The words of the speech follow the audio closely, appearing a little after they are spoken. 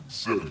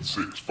7,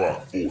 6,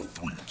 5, 4, 3,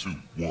 2, 1.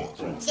 You'll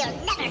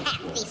never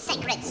have the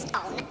sacred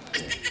stone.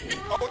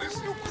 Oh,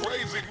 this you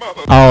crazy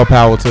mother. All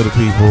power to the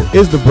people.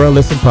 It's the Bruh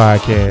Listen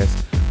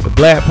Podcast, the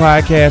black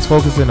podcast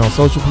focusing on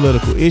social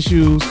political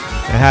issues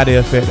and how they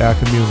affect our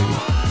community.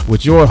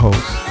 With your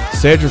hosts,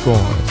 Cedric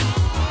Owens,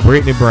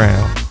 Brittany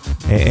Brown,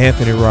 and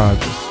Anthony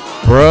Rogers.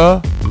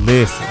 Bruh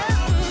Listen.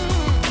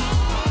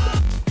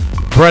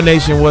 Bruh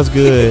Nation, what's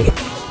good?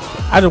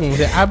 I've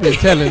been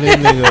telling this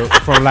nigga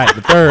from like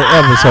the third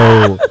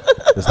episode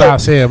to stop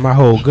saying my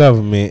whole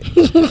government.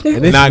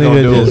 And this Not gonna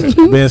nigga do just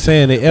been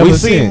saying it ever We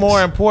since. seem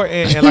more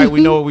important, and like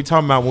we know what we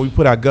talking about when we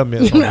put our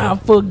government on. Nah,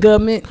 full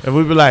government. And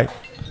we be like,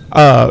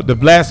 the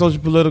black social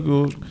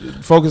political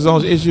focus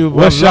on issue.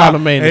 What's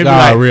Charlamagne the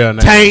God real name?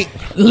 Tank.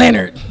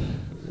 Leonard.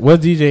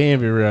 What's DJ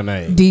Envy real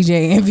name?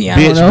 DJ Envy. I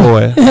Bitch don't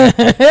know.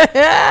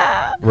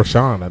 boy.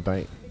 Rashawn, I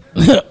think.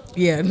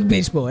 Yeah,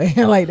 bitch boy.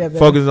 I like that better.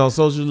 Focus on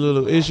social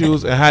little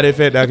issues and how they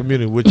affect our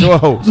community with your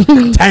host,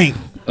 Tank,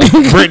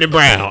 Brittany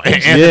Brown, and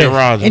Anthony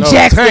Rogers. And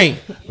Jackson. Tank,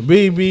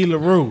 BB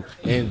LaRue,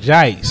 and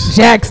Jice.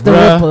 Jax the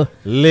Bruh, Ripper.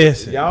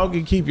 listen. Y'all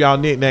can keep y'all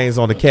nicknames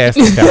on the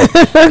casting couch.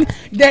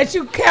 That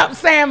you kept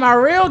saying my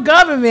real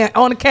government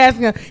on the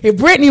casting if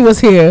Brittany was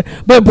here.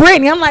 But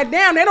Brittany, I'm like,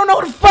 damn, they don't know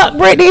who the fuck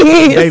Brittany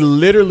is. They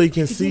literally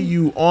can see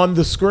you on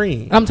the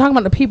screen. I'm talking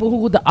about the people who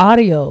with the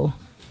audio.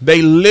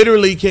 They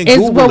literally can It's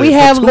Google but we it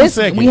have for 2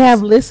 seconds. we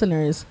have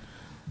listeners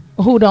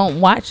who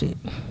don't watch it.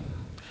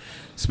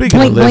 Speaking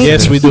Blink, of blink.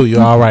 listeners, Yes, we do.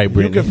 You're all right, you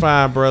Brittany. can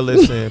find Bruh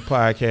Listen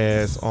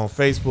Podcast on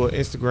Facebook,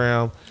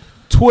 Instagram,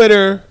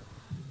 Twitter.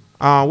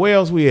 Where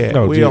else we at?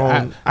 No, we dude,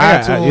 on I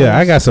iTunes.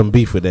 I got some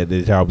beef with that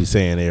y'all be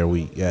saying every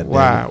week. God damn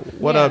Why?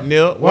 it. What Yeah. up,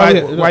 Neil? Why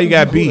Why you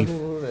got beef?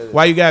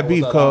 Why you got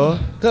beef, cuz?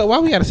 Why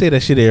we gotta say that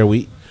shit every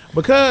week?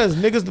 Because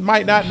niggas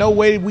might not know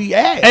where we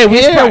at. Hey, we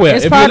everywhere.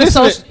 It's If part you're of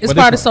listening- social. It's but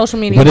part this- of social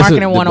media but this is-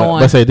 marketing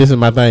 101. But say this is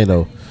my thing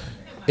though.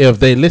 If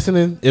they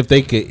listening, if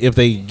they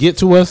get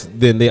to us,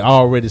 then they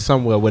already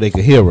somewhere where they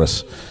can hear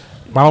us.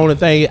 My only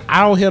thing,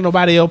 I don't hear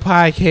nobody else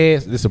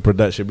podcast. This is a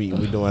production meeting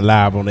we doing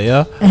live on the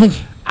air.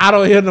 I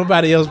don't hear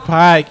nobody else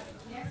podcast.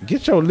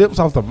 Get your lips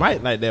off the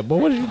mic like that, boy.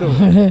 What are you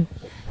doing?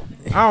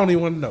 I don't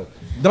even want to know.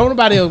 Don't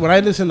nobody else. When I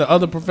listen to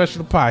other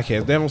professional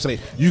podcasts, they don't say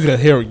you can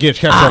hear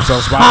catch us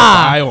on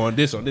Spotify or on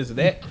this and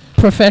that.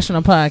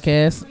 Professional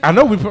podcast. I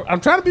know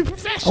I'm trying to be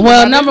professional.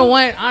 Well, my number nigga.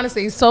 one,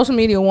 honestly, social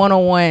media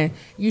 101.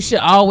 You should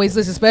always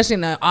listen, especially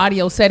in an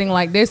audio setting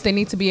like this. They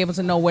need to be able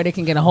to know where they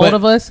can get a hold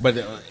of us.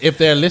 But if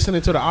they're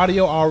listening to the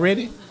audio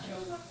already,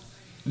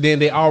 then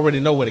they already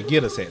know where to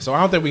get us at. So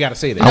I don't think we got to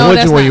say that. I'm with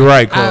that's you when not- you're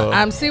right, cuz.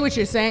 I see what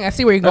you're saying. I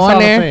see where you're That's going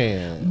all I'm there.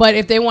 saying. But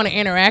if they want to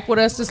interact with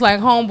us, just like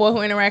Homeboy who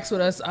interacts with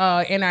us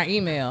in our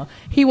email,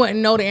 he wouldn't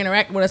know to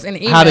interact with us in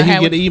the email. How did he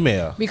get the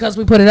email Because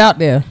we put it out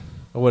there.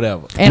 or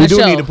whatever? And we a do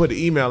show. need to put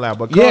the email out,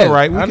 but Yeah,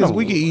 right, I know.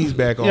 we can ease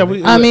back on Yeah,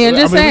 it. I mean,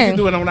 just we saying. can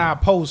do it on our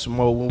post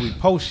mode when we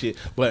post shit.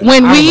 But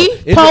When I don't we know.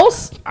 It's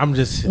post? I'm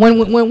just.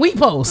 when we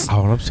post.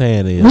 All I'm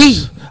saying is, We.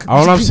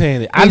 All I'm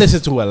saying is, I listen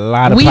to a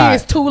lot of We podcasts.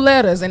 is 2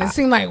 letters, and it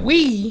seemed like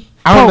we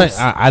I don't post.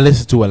 think I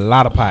listen to a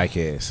lot of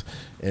podcasts,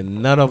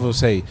 and none of them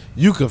say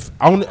you can.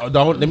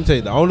 Let me tell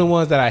you, the only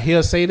ones that I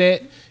hear say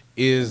that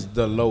is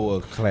the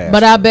lower class.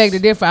 But I beg to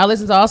differ. I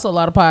listen to also a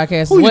lot of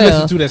podcasts Who as you well.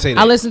 listen to that say that?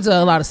 I listen to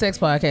a lot of sex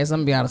podcasts. I'm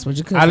gonna be honest with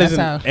you. 'Cause I that's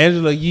listen. how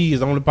Angela Yee is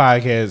the only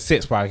podcast,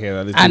 sex podcast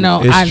I listen I to. know.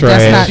 It's That's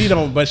trash.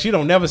 not. She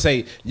don't never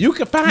say you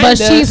can find. But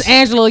us she's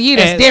Angela Yee.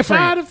 That's at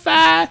different.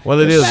 Spotify. Well,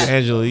 it is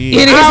Angela Yee.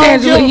 It is I don't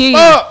Angela give a Yee.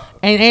 fuck.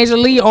 And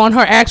Angela Yee on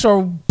her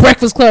actual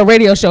Breakfast Club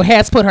radio show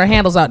has put her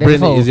handles out there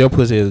Brittany, before. is your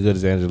pussy as good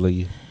as Angela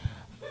Yee?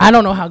 I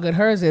don't know how good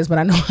hers is, but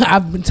I know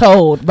I've been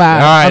told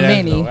by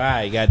many. All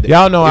right, goddamn.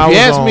 Y'all know if I you was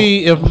ask on-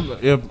 me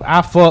if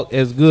I fuck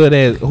as good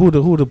as who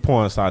the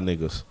porn star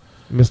niggas?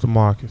 Mr.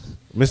 Marcus,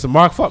 Mr.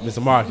 Mark, fuck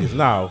Mr. Marcus.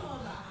 No,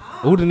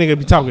 who the nigga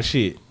be talking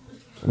shit?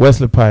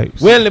 Wesley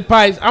Pipes. Wesley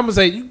Pipes. I'm gonna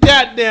say you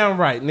goddamn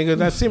right, nigga.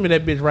 Now send me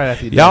that bitch right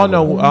after you. Y'all done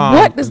know. with it.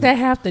 What does that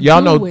have to Y'all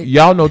do know. with?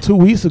 Y'all know. 2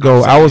 weeks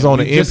ago, I was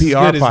on an You just as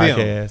NPR good as them.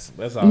 podcast.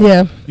 That's all.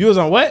 Yeah. You was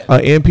on what? An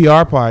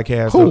NPR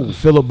podcast. Who? The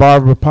Philip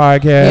Barber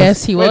podcast.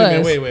 Yes, he Wait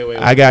was. a minute. Wait.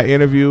 I got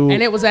interviewed.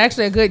 And it was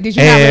actually a good. Did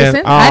you not And,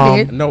 listen? I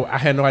did. No, I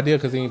had no idea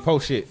because he didn't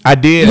post shit. I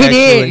did. He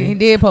actually. did. He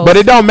did post. But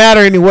it don't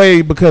matter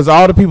anyway because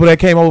all the people that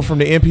came over from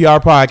the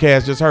NPR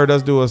podcast just heard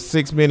us do a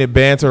 6-minute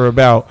banter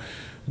about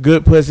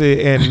good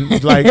pussy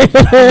and like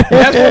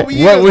That's what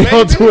we what is, we baby.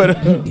 on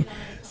Twitter.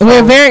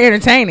 We're very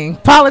entertaining.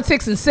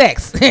 Politics and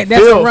sex. That's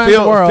what runs the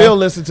world. Phil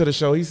listened to the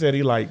show. He said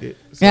he liked it.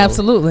 So,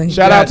 Absolutely.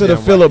 Shout out to the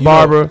Goddamn Philip right.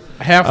 Barber.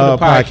 Half of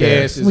the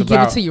podcast is We about,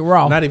 give it to you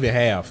raw. Not even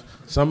half.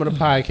 Some of the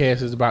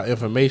podcast is about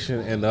information,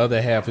 and the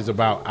other half is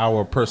about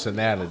our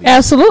personality.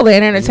 Absolutely.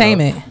 And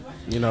entertainment.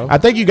 You know, I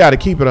think you got to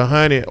keep it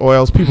 100, or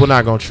else people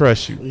not gonna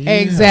trust you.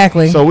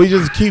 Exactly. So we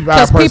just keep our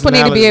 'Cause people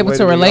need to be personalities able the way to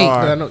that we relate.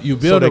 are, I know you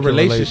so build they a can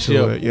relate to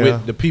relationship it, yeah.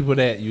 with the people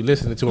that you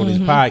listening to on these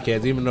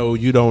podcasts, even though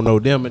you don't know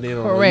them and they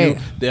don't know you.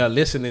 Correct. They're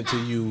listening to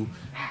you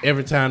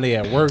every time they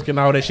at work and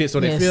all that shit,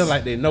 so they Yes. feel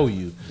like they know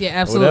you. Yeah, or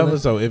absolutely. whatever.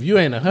 So if you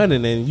ain't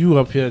 100 and you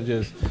up here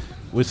just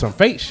with some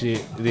fake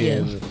shit,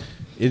 then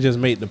it just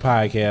make the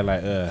podcast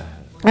like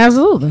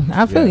Absolutely.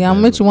 I feel you.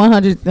 I'm with you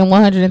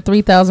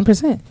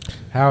 103,000%.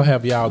 How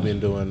have y'all been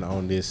doing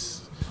on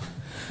this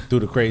through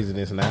the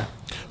craziness now?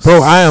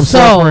 Bro, I am So-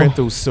 suffering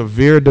through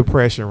severe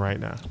depression right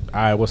now.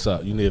 All right, what's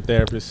up? You need a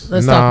therapist?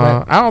 Let's talk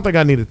about it. I don't think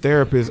I need a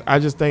therapist. I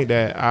just think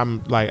that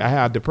I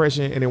have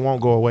depression and it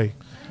won't go away.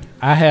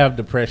 I have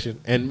depression,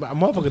 and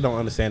motherfuckers don't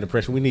understand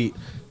depression. We need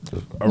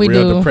a We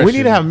real do. depression. We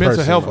need to have mental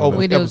person health on over-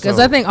 We do. Because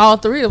episode. I think all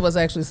three of us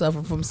actually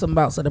suffer from some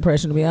bouts of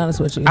depression, to be honest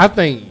with you. I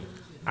think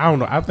I don't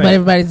know. I think, But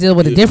everybody deal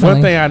with it differently.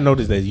 One thing I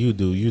noticed that you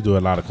do a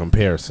lot of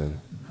comparison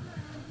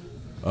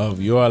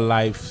of your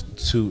life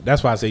to.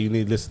 That's why I say you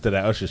need to listen to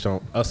that Usher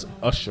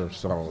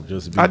song.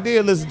 Just be. I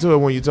did listen to it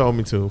when you told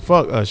me to.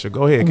 Fuck Usher.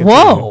 Go ahead. Continue.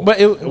 Whoa. But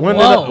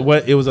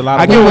it was a lot.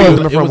 I Of get where you're it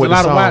coming was from a with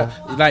lot the of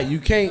song. wild, like you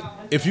can't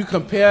if you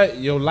compare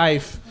your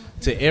life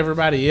to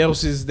everybody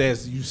else's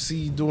that you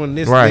see doing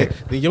this, Right.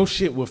 then your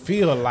shit will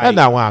feel like That's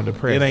not why I'm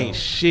depressed. it ain't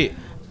shit.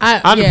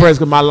 I'm yeah. depressed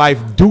because my life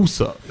do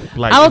suck.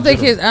 Like, I don't in think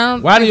general. his. I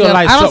don't. Why do think your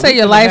life I don't suck? say We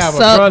your could life have a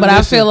suck, brother but I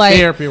listen feel like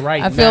therapy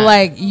right I feel now.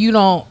 like you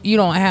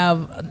don't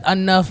have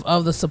enough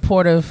of the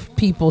supportive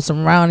people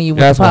surrounding you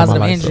with That's why my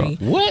positive life energy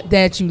suck. What?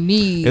 that you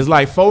need. It's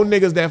like 4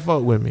 niggas that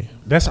fuck with me.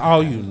 That's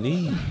all you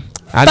need.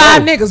 I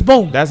 5 know. niggas,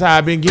 boom. That's how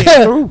I've been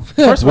getting through.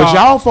 First of With all-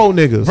 y'all 4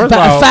 niggas. First of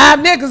all- 5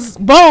 niggas,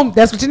 boom.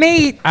 That's what you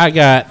need. I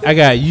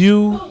got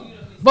you.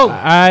 Boom.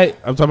 I'm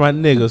talking about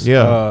niggas.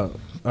 Yeah.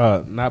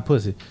 Not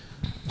pussy.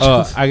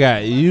 I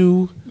got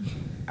you.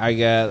 I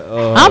got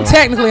I'm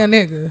technically a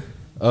nigga.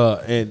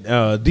 and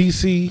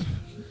DC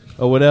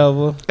or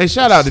whatever. Hey,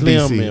 shout out to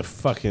Slim DC. and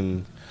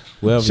fucking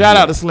whatever. Shout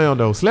you out to Slim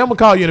though. Slim will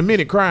call you in a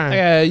minute I crying.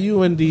 got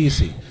you and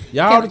DC.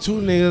 Y'all the 2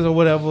 niggas or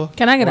whatever.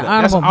 Can I get an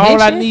That's honorable all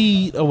I mention?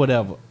 need or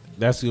whatever.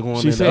 That's going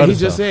She in said the other he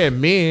just stuff. said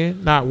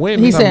men, not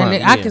women. He Talking said, about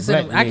nigga, I men,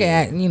 consider, black I can men.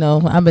 act, you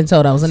know, I've been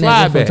told I was a Slide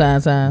nigga from back. time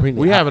to time.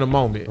 Brittany, We having a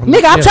moment.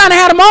 Nigga, I'm trying to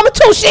have a moment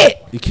too, shit.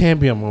 It can't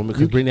be a moment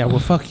because Brittany, I will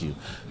fuck you.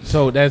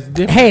 So that's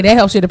different. Hey, that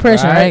helps your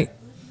depression, Right. right?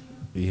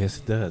 Yes,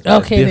 it does.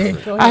 That's Okay, then.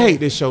 different. Go I ahead. hate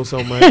this show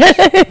so much.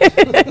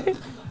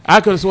 I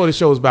could have swore the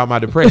show was about my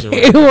depression.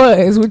 Right? It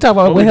was. We talking about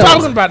But what we're helps.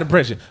 talking about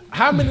depression.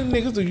 How many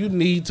niggas do you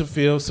need to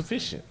feel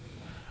sufficient?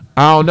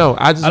 I don't know.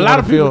 I just A lot wanna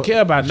of people feel,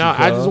 care about you, No,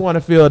 I cuz. just want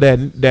to feel that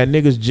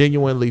niggas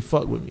genuinely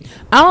fuck with me.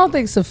 I don't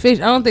think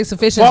sufficient. I don't think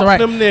sufficient Fuck is right.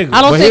 them niggas.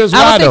 I don't But think. here's I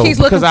why don't think though, he's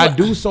looking because I for.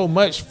 do so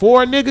much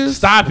for niggas.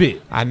 Stop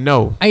it. I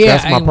know. Yeah,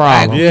 That's my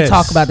problem. Yes. We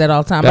talk about that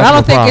all the time, That's but I my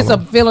don't think it's a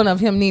problem. feeling of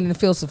him needing to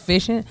feel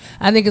sufficient.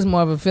 I think it's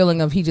more of a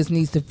feeling of he just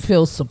needs to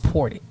feel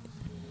supported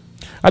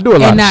I do a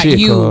lot and of not shit,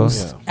 used.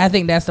 cuz. I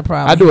think that's the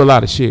problem. I do a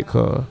lot of shit,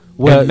 cuz.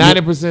 Well, And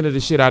 90% of the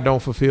shit I don't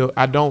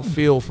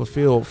feel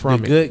fulfilled The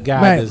from it. good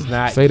guy Right. does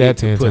not Say that get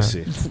 10 the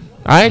pussy.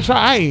 I ain't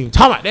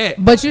talking about that.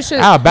 But you should.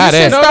 I'll buy you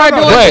that. should No, start no,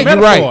 doing no, But it's a things. you're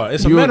metaphor. right.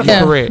 It's a You're metaphor.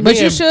 Yeah, correct. but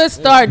you should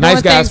start doing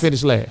Nice guys things.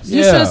 finish last.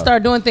 You Yeah. should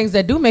start doing things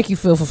that do make you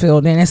feel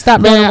fulfilled, and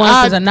stop doing Man, the ones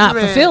I- that are not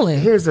man, fulfilling.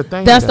 here's the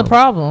thing, That's the though.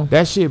 problem.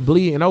 That shit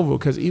bleeding over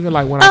because even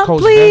like when I I'm coach,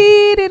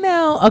 bleeding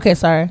out. Okay,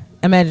 sorry.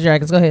 Imagine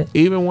Dragons. Go ahead.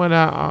 even when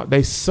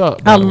they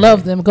suck. I by the love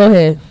way. them. Go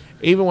ahead.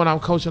 Even when I'm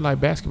coaching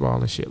like basketball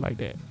and shit like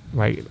that.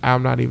 Like I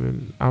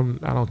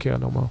don't care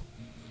no more.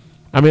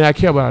 I mean I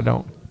care, but I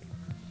don't.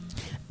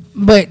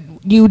 But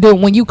you do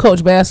when you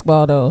coach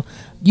basketball though.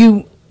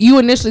 You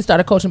initially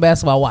started coaching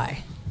basketball.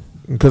 Why?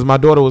 Because my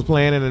daughter was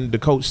playing and the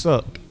coach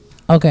sucked.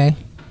 Okay.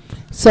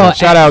 So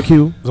Shout out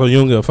Q. So you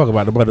don't give a fuck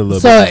about the brother a little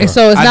So bit.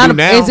 so it's I not. do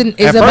now. Isn't At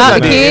it's first about I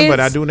the didn't, kids? but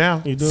I do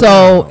now. You do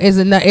So is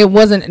it not? It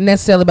wasn't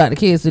necessarily about the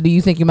kids. So do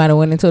you think you might have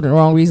went into the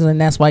wrong reason, and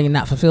that's why you're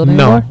not fulfilled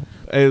anymore?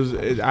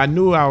 No, I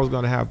knew I was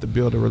gonna have to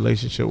build a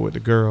relationship with the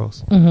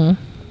girls. And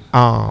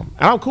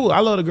I'm cool. I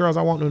love the girls.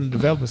 I want them to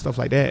develop and stuff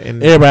like that.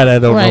 And Everybody that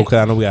don't know, Right. because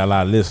I know we got a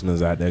lot of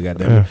listeners out there.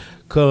 Goddamn it.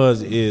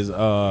 Cuz is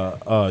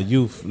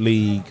youth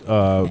league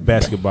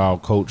basketball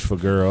coach for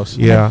girls.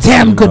 yeah,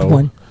 Damn You good know,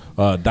 one.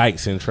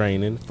 Dykes in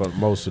training for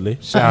mostly.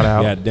 Shout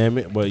out. God damn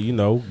it. But you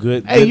know,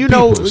 good. hey, good you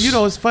know, peoples.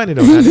 it's funny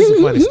though. Now, this is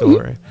a funny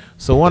story.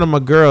 So one of my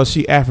girls,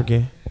 she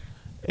African,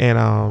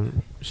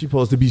 and she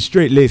supposed to be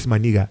straight laced, my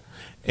nigga.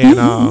 And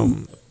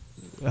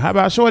how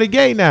about Shorty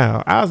gay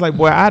now? I was like,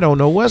 boy, I don't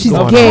know what's She's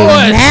going gay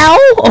on. now,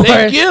 or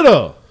They get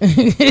her.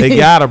 They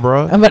got her,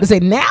 bro. I'm about to say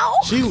now.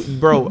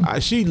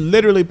 She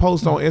literally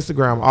posts on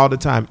Instagram all the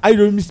time. I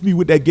don't miss me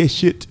with that gay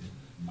shit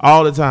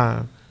all the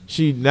time.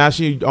 She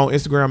on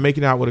Instagram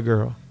making out with a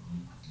girl.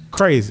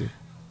 Crazy.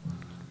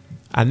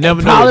 I never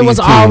knew Probably these was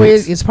kids.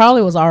 always. It's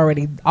probably was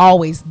already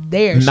always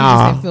there. She Nah.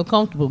 just didn't feel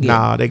comfortable. Getting.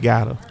 Nah, they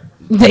got her.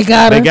 They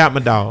got her. They got my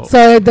dog.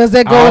 So does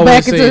that I go always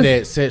back say into?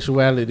 that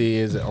sexuality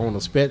is on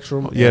a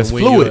spectrum. Yeah, it's and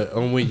when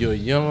fluid. when you're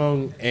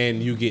young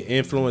and you get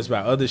influenced by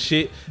other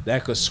shit,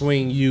 that could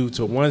swing you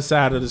to one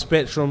side of the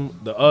spectrum,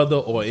 the other,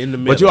 or in the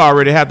middle. But you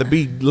already have to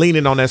be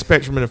leaning on that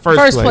spectrum in the first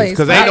First place. place.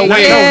 Because ain't no Right.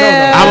 way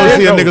Yeah. I would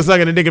see a No. nigga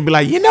sucking a dick and be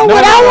like, you know No,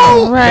 what no, I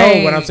no, want? Right.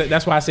 No, what I'm saying,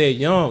 that's why I said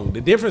young.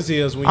 The difference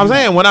is when I'm you,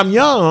 saying when I'm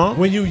young,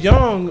 when you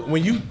young,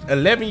 when you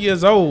 11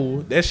 years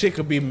old, that shit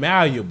could be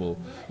malleable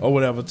or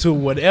whatever to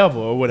whatever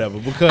or whatever.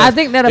 Because I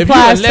think that if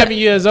applies you're 11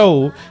 years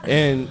old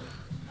and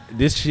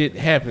this shit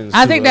happens.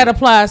 I think that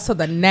applies to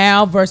the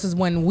now versus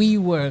when we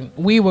were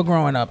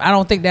growing up. I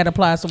don't think that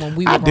applies to when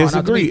we were I growing up.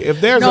 disagree.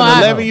 If there's an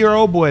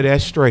 11-year-old boy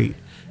that's straight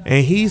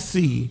and he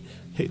see,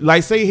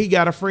 like, say he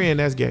got a friend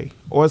that's gay,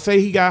 or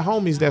say he got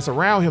homies that's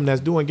around him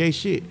that's doing gay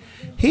shit,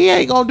 he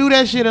ain't gonna do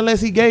that shit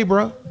unless he gay,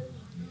 bro.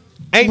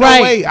 Ain't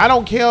no way. I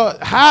don't care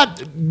how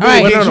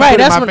right. Put in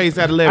my face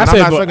at 11. I'm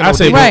not sucking no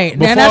dick. Right.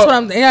 And that's what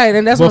I'm. Yeah,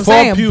 and that's what I'm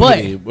saying.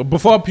 Puberty,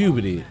 before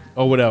puberty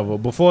or whatever,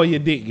 before your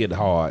dick get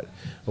hard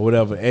or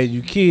whatever, and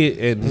you kid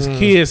and there's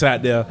kids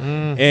out there,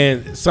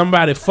 and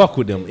somebody fuck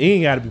with them. It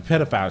ain't got to be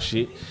pedophile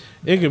shit.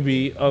 It could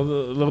be a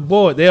little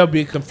boy. They'll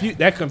be confused.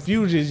 That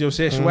confuses your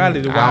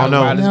sexuality. I don't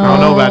know. I don't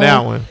know about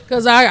that one.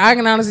 Because I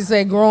can honestly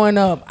say, growing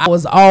up, I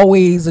was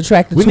always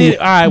attracted to.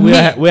 All right, we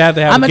have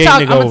to have a gay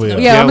nigga over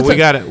here. Yeah, we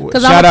got it.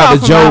 Shout out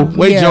to Joe.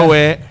 Where Joe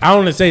at? I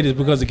only say this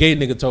because the gay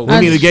nigga told me.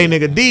 We need a gay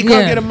nigga. D, come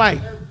get a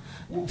mic.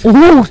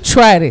 Ooh,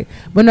 tried it,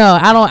 but no,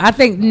 I don't. I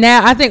think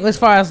as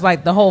far as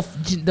like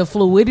the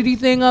fluidity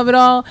thing of it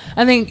all,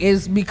 I think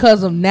is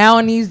because of now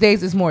and these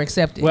days it's more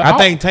accepted. Well, I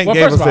think Tank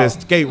gave us a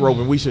escape rope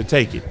and we should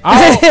take it.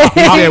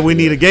 He said we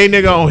need a gay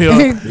nigga on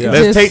here.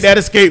 Let's take that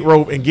escape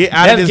rope and get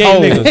out of this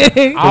hole. We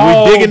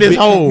digging this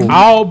hole.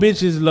 All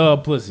bitches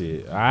love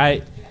pussy. All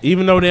right,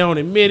 even though they don't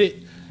admit it.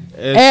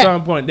 At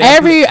some point,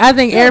 I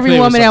think every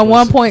woman at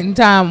one point in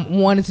time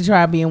wanted to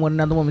try being with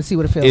another woman, see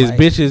what it feels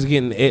like. Is bitches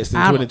getting X in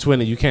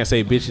 2020? You can't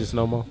say bitches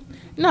no more.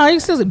 No, you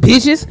still say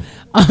bitches.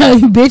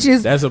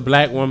 Bitches. That's a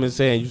black woman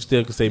saying you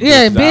still can say bitches.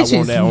 Yeah, bitches. I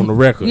want that on the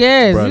record.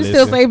 Yes, you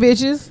still say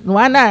bitches.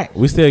 Why not?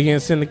 We still getting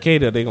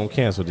syndicated. They gonna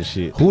cancel this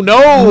shit. Who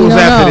knows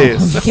after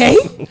this?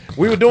 Okay.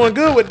 We were doing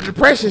good with the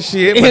depression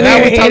shit, but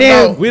now we talking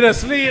about we done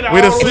slid.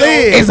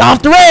 It's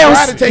off the rails.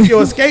 Try to take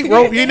your escape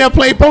rope. You ain't never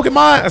played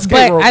Pokemon?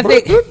 Escape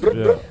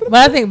rope. But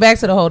I think back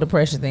to the whole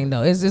depression thing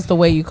though. It's just the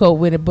way you cope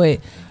with it, but.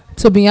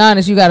 To be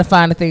honest, you got to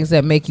find the things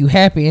that make you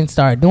happy and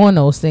start doing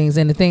those things.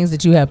 And the things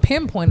that you have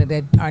pinpointed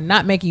that are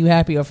not making you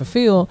happy or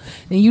fulfilled,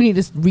 then you need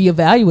to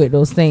reevaluate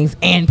those things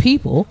and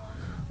people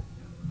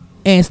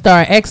and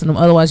start Xing them.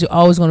 Otherwise, you're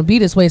always going to be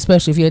this way,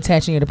 especially if you're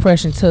attaching your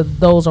depression to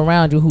those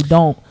around you who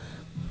don't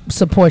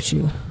support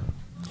you.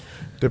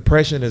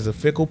 Depression is a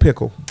fickle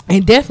pickle.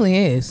 It definitely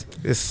is.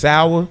 It's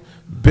sour,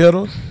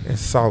 bitter, and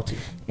salty.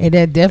 And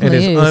that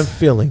definitely and it's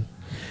unfeeling.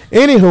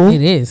 Anywho.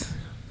 It is.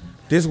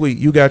 This week,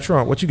 you got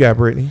Trump. What you got,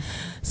 Brittany?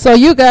 So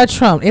you got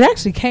Trump. It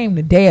actually came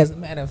today, as a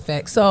matter of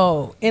fact.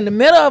 So in the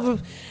middle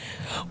of,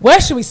 where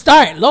should we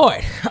start?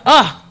 Lord,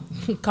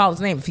 call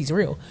his name if he's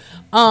real.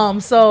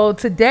 So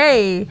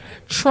today,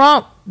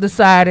 Trump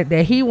decided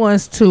that he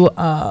wants to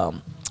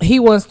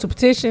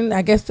petition,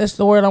 I guess that's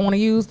the word I want to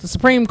use, the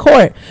Supreme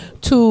Court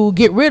to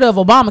get rid of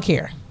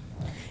Obamacare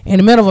in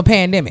the middle of a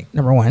pandemic.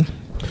 Number one.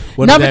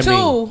 Number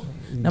two,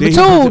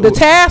 the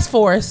task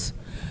force.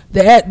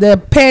 The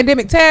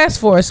pandemic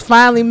task force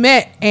finally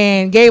met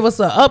and gave us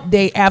an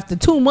update after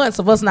 2 months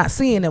of us not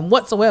seeing them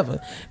whatsoever,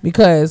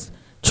 because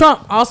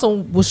Trump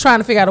also was trying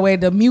to figure out a way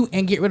to mute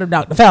and get rid of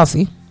Dr.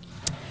 Fauci.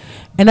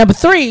 And number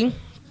three,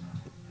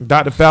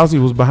 Dr. Fauci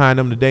was behind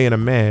them today in a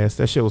mask.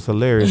 That shit was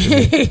hilarious.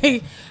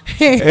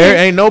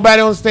 Ain't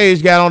nobody on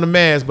stage got on the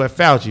mask but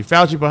Fauci.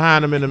 Fauci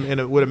behind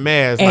them with a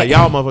mask. Like,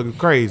 y'all motherfuckers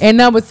crazy. And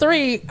number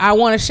three, I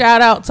want to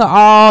shout out to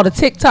all the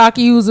TikTok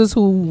users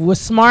who were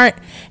smart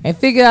and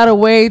figured out a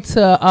way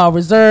to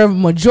reserve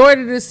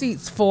majority of the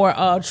seats for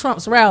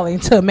Trump's rally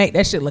to make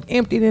that shit look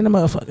empty in the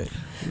motherfucker.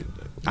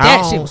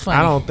 That shit was funny.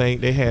 I don't think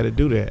they had to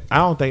do that. I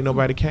don't think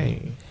nobody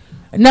came.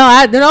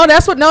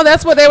 That's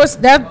what they was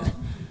that.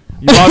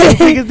 You bought them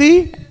tickets,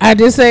 D? I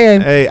just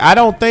said. Hey, I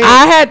don't think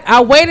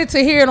I waited to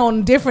hear it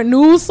on different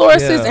news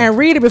sources and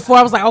read it before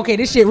I was like, okay,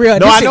 this shit real.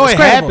 No, I know it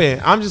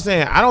happened. I'm just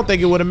saying, I don't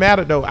think it would have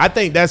mattered though. I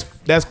think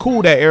that's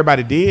cool that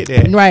everybody did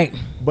that, right?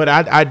 But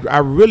I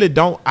really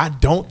don't. I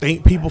don't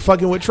think people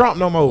fucking with Trump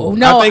no more.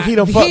 No, I think he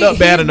done fucked up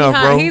bad enough,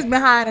 bro. He's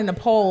behind in the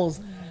polls,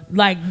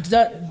 like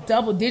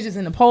double digits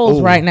in the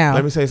polls right now.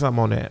 Let me say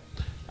something on that.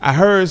 I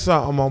heard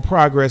something on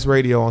Progress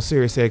Radio on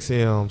Sirius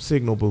XM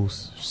Signal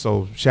Boost.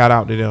 So shout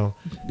out to them.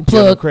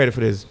 Give them credit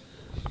for this.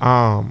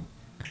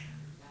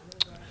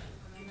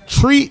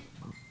 Treat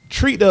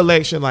the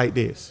election like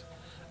this.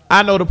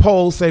 I know the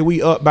polls say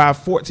we up by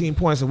 14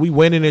 points and we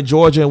winning in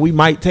Georgia and we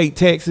might take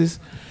Texas.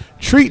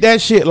 Treat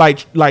that shit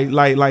like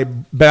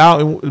Biden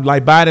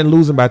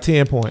losing by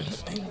 10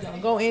 points.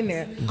 Go in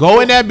there.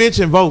 Go in that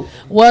bitch and vote.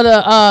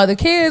 Well, the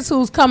kids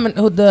who's coming,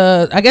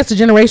 I guess the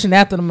generation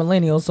after the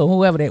millennials, so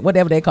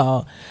whatever they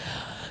call.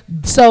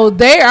 So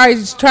they are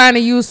trying to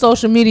use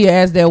social media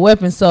as their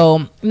weapon.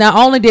 So not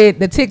only did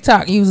the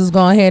TikTok users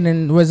go ahead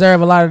and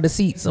reserve a lot of the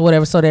seats or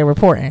whatever, so they're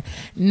reporting.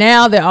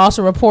 Now they're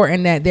also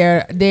reporting that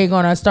they're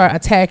going to start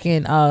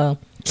attacking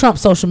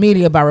Trump's social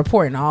media by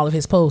reporting all of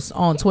his posts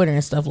on Twitter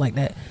and stuff like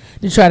that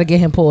to try to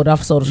get him pulled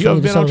off social media. You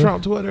ever been on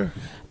Trump Twitter?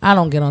 I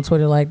don't get on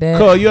Twitter like that.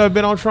 Cole, you ever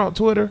been on Trump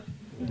Twitter?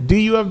 Do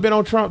you ever been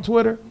on Trump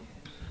Twitter?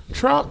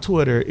 Trump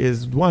Twitter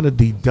is one of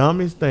the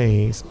dumbest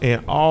things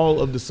in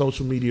all of the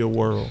social media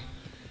world.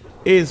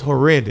 It's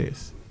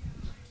horrendous.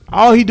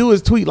 All he do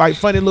is tweet like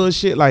funny little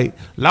shit like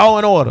Law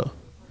and Order.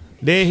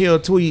 Then he'll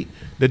tweet,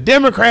 the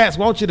Democrats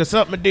want you to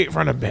suck my dick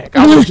from the back.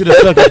 I want you to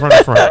suck it from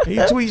the front. He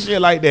tweets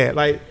shit like that.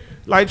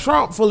 Like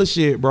Trump full of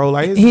shit, bro.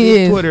 Like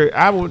his Twitter,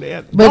 I would.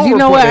 But you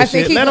know what? I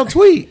think let him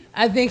tweet.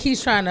 I think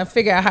he's trying to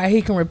figure out how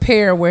he can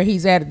repair where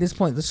he's at this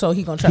point. So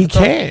he gonna try. He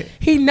can't.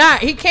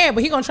 He can't.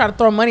 But he gonna try to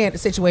throw money at the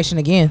situation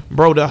again.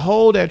 Bro, the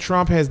hole that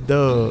Trump has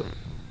dug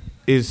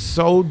is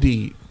so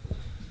deep.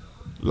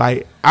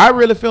 Like, I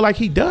really feel like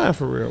he done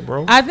for real,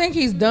 bro. I think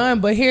he's done,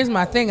 but here's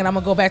my thing, and I'm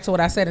gonna go back to what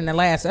I said in the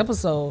last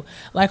episode.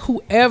 Like,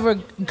 whoever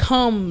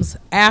comes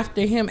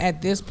after him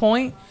at this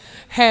point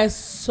has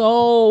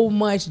so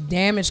much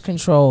damage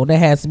control that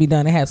has to be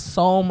done. It has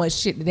so much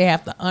shit that they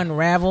have to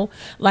unravel.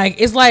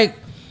 Like, it's like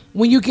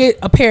when you get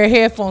a pair of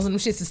headphones and them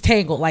shits is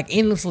tangled, like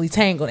endlessly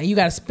tangled, and you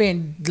gotta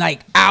spend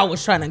like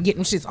hours trying to get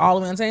them shits all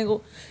the way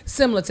untangled.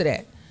 Similar to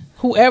that.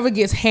 Whoever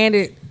gets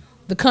handed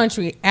the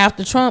country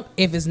after Trump,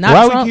 if it's not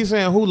Trump. Why we keep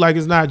saying who like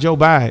it's not Joe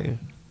Biden?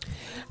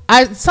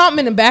 Something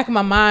in the back of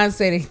my mind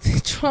said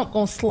that Trump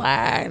gonna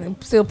slide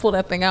and still pull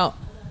that thing out.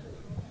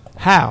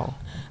 How?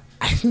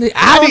 I didn't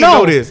don't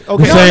know this.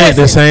 Okay.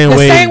 The same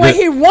way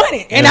he won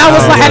it, and I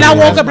was like, and I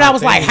woke up and I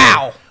was like,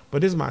 how?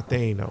 But this is my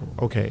thing though.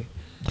 Okay.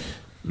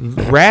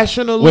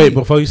 Rationally. Wait,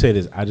 before you say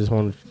this, I just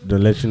want to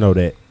let you know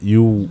that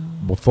you,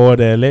 before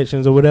the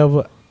elections or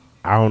whatever,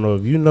 I don't know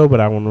if you know, but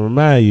I want to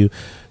remind you,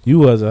 you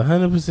was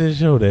 100%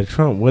 sure that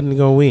Trump wasn't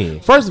gonna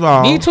win. First of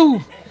all, me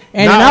too.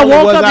 And then I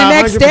woke up the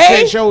next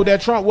day, showed that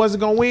Trump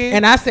wasn't gonna win,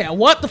 and I said,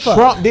 "What the fuck?"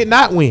 Trump did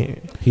not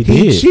win. He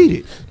did.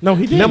 Cheated. No,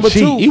 he didn't. Number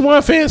cheat. two, he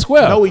won fair and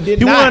square. No, he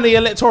did not. He won the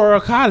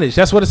electoral college.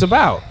 That's what it's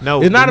about.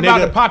 No, it's not the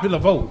about nigga, the popular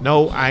vote.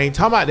 No, I ain't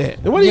talking about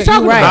that. Then what are you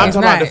talking about? I'm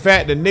talking about the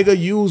fact the nigga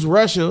used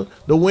Russia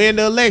to win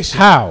the election.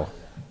 How?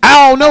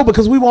 I don't know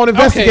because we won't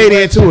investigate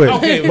into it.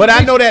 Okay, but I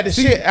know that the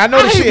shit. I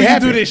know the shit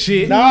happened. Do this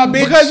shit. Nah,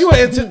 bitch. Because you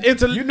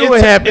are you know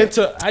what happened.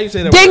 How you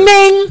say that? Ding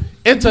ding.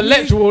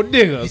 Intellectual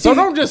nigga. So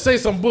don't just say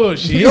some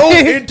bullshit. Yo,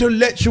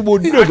 intellectual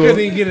nigga. I couldn't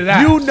even get it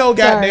out. You know,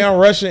 goddamn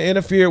Russia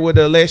interfered with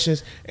the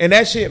elections, and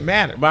that shit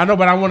mattered. But I know,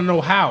 but I want to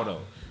know how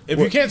though. If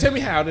you can't tell me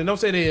how, then don't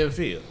say they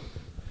interfered.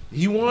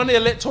 He won the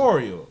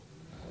electoral.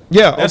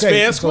 Yeah, that's okay.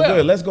 fair and square. So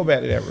good. Let's go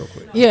back to that real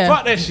quick. Yeah,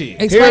 fuck that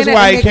shit. Here's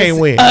why he can't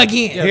win.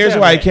 Again. Yeah, Here's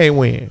why he can't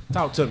win.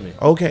 Talk to me.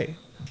 Okay,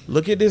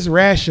 look at this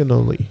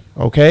rationally.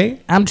 Okay,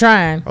 I'm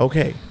trying.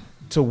 Okay,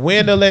 to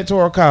win the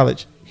electoral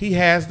college, he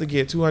has to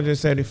get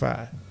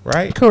 275.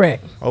 Right?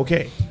 Correct.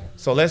 Okay,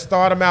 so let's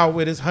start him out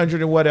with his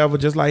 100 and whatever.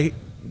 Just like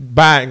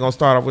Biden gonna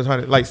start off with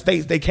 100. Like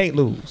states they can't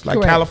lose, like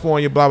Correct.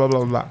 California, blah blah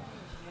blah blah.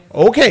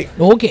 Okay.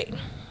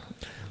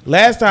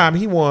 Last time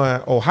he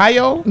won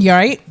Ohio. You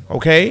right?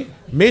 Okay.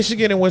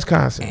 Michigan and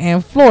Wisconsin.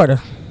 And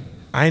Florida.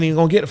 I ain't even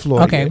gonna get to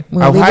Florida. Okay.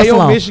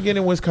 Ohio, Michigan,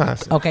 and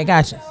Wisconsin. Okay,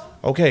 gotcha.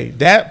 Okay,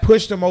 that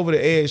pushed him over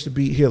the edge to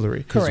beat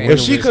Hillary. Correct. If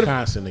she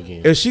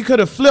could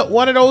have flipped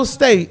one of those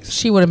states,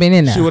 she would have been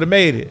in there. She would have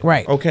made it.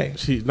 Right. Okay.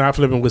 She's not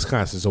flipping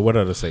Wisconsin. So what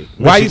other state?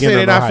 Why you say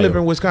they're not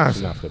flipping Wisconsin?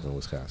 She's not flipping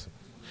Wisconsin.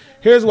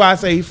 Here's why I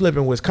say he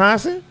flipping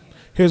Wisconsin.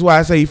 Here's why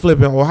I say he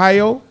flipping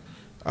Ohio,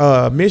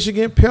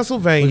 Michigan,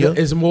 Pennsylvania.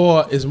 Reason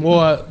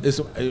why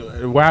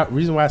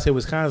I say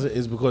Wisconsin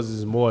is because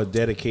there's more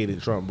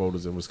dedicated Trump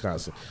voters in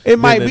Wisconsin. It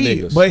might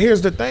be, but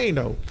here's the thing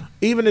though.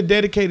 Even the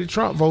dedicated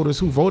Trump voters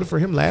who voted for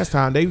him last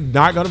time, they're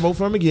not going to vote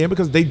for him again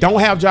because they don't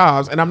have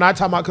jobs. And I'm not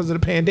talking about because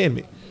of the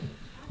pandemic.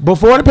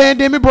 Before the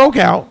pandemic broke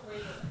out,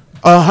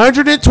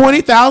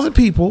 120,000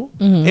 people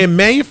in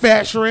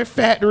manufacturing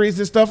factories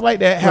and stuff like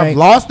that have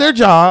lost their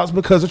jobs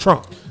because of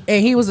Trump.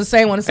 And he was the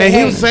same one that said, and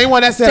he was the same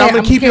one that said, I'm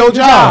going to keep your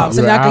job.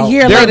 So like a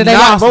year They're later, they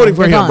not lost voting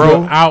for him,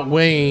 bro.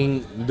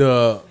 Outweighing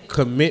the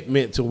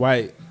commitment to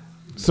white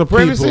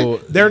supremacy.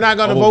 They're not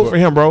going to vote for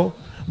him, bro.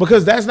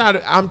 Because that's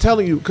not, I'm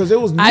telling you, because it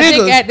was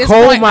niggas.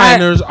 Coal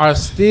miners are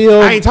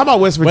still. I ain't talking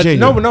about West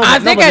Virginia. I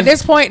think at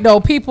this point,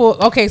 though, people,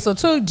 okay, so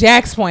to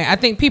Jack's point, I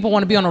think people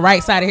want to be on the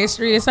right side of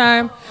history this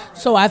time.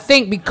 So I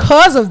think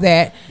because of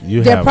that,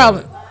 they're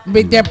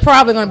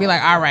probably going to be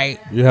like, all right.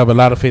 You have a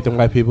lot of faith in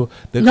white people.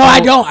 I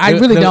don't. I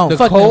really don't.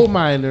 The coal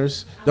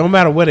miners, don't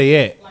matter where they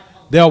at,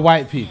 they're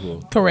white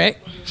people.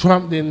 Correct.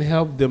 Trump didn't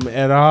help them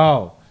at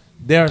all.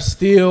 They're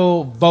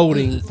still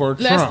voting for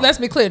Trump. Let's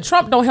be clear.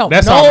 Trump don't help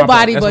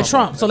nobody but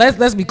Trump. So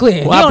let's be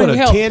clear. Well, I put a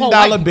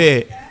 $10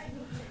 bet.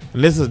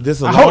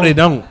 This I hope they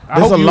don't.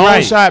 This is a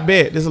long shot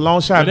bet. This is a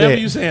long shot bet.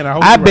 Whatever you saying,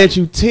 I bet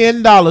you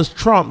 $10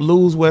 Trump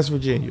lose West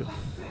Virginia.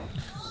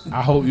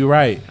 I hope you're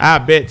right. I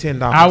bet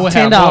 $10. I would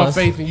have more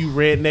faith in you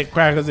redneck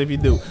crackers if you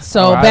do.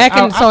 So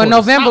in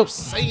November, stop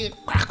saying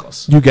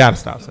crackers. You gotta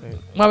stop saying.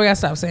 Why we gotta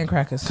stop saying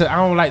crackers? Cause I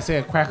don't like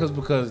saying crackers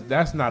because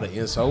that's not an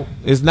insult.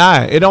 It's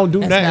not. It don't do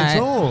nothing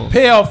to them.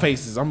 Pale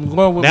faces. I'm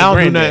going with now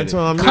my do nothing to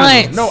them.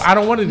 Cunts. No, I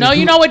don't want to. No,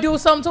 you know what? Do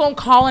something to them,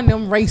 calling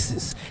them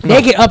racist.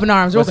 They get up in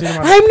arms. I'm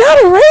not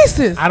a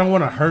racist. I don't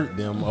want to hurt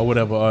them or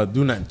whatever, or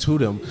do nothing to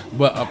them.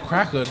 But a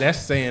cracker, that's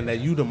saying that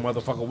you the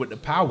motherfucker with the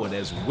power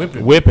that's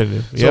whipping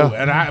them. Yeah. So,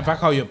 and if I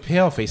call you a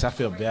pale face, I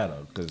feel better.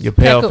 Your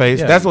pale face.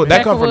 Yeah. That's what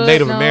that comes from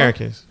Native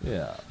Americans.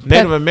 Yeah.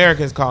 Native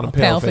Americans call them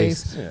pale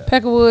face. Yeah.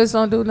 Peckerwoods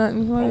don't do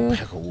nothing.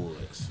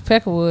 Peckerwoods.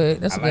 Peckerwood.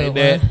 That's a good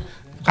that. one.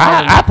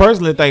 I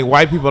personally think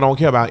white people don't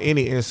care about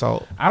any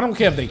insult. I don't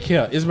care if they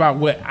care. It's about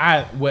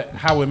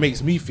how it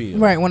makes me feel.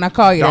 Right, when I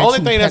call you The that, only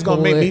you thing that's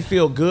gonna make Peckerwood. me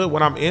feel good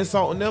when I'm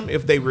insulting them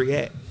if they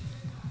react.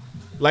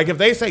 Like if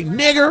they say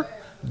nigger,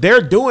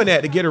 they're doing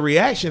that to get a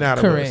reaction out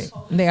of Correct.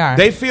 us. They are.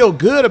 They feel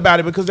good about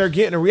it because they're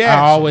getting a reaction.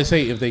 I always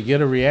say if they get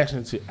a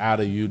reaction out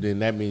of you, then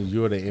that means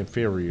you're the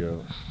inferior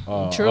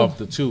True. of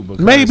the two.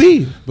 Because,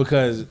 Maybe.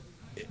 because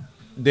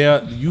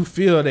you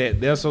feel that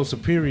they're so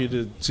superior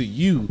to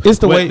you. It's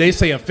the what way- they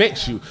say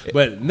affects you,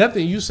 but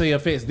nothing you say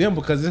affects them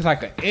because it's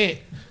like an ant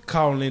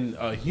calling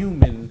a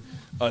human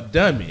a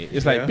dummy.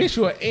 It's like, Yeah. bitch,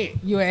 you're an ant.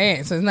 You an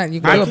ant, so there's nothing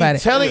you can I do keep about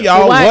it. telling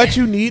y'all Why- what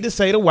you need to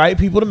say to white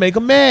people to make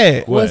them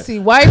mad. Well, What? see,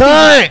 white people,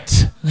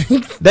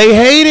 Cunt. They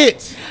hate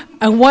it.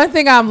 and one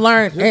thing I've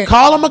learned, and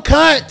Call them a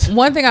cunt.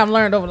 one thing I've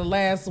learned over the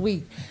last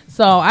week.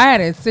 So I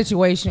had a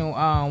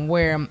situation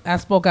where I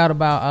spoke out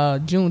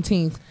about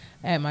Juneteenth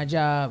at my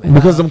job. And,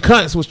 Because them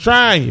cunts was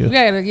trying you.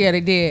 yeah, they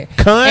did.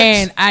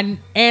 Cunts.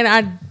 And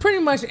I pretty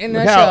much in a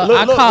Look how, nutshell,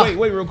 I look, called.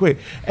 wait, real quick.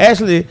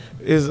 Ashley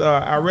is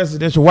our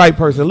residential white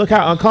person. Look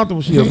how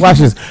uncomfortable she is. Watch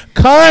this.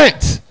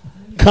 Cunt.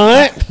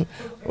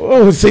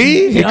 Oh,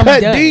 see? It I'm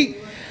cut done. deep.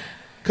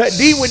 Cut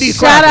deep with these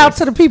Shout out crackers.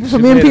 to the people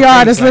from made a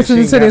NPR face that's like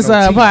listening she to ain't this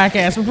got no teeth.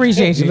 podcast. We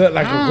appreciate You you. look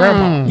like a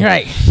grandma.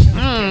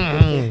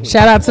 Right.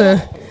 Shout out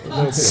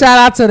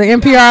to the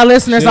NPR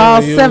listeners,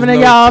 all Shouldn't 7 of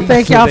use no y'all. teeth,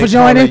 Thank so y'all they for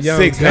call it joining. young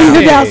Six talent.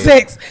 now. Y'all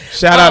 6.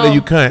 Shout out to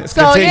you cunts.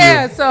 So Continue.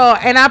 yeah,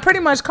 and I pretty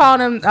much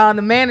called him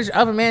the manager,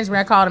 upper management.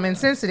 I called him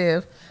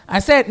insensitive. I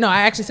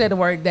actually said the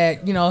word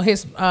that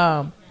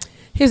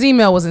his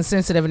email was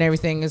insensitive and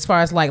everything as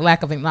far as like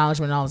lack of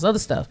acknowledgement and all this other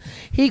stuff.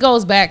 He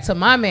goes back to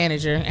my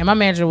manager, and my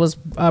manager was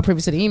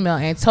privy to the email,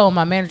 and told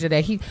my manager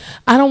that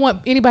I don't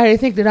want anybody to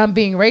think that I'm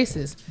being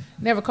racist.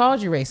 Never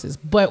called you racist,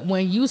 but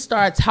when you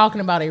start talking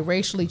about a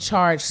racially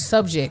charged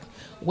subject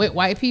with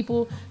white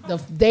people,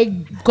 they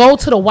go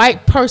to the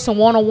white person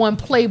one-on-one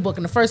playbook,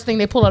 and the first thing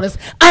they pull out is,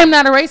 "I'm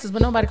not a racist,"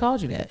 but nobody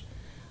called you that.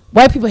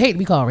 White people hate to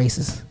be called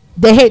racist.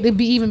 They hate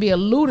to even be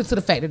alluded to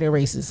the fact that they're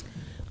racist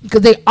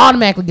because they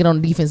automatically get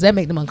on the defense. That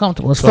make them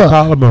uncomfortable as So fuck.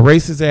 call him a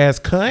racist ass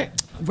cunt.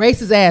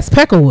 Racist ass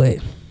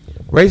Peckerwood.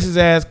 Racist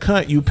ass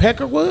cunt. You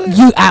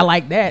Peckerwood? I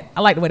like that.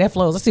 I like the way that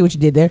flows. I see what you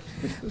did there.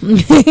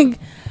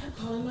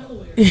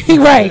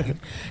 Right.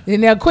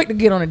 And they're quick to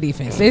get on the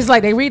defense. It's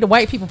like they read the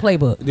white people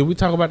playbook. Did we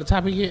talk about the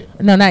topic yet?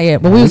 No, not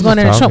yet. But we was just going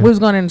into Trump. talking. We was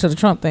going into the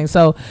Trump thing.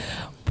 So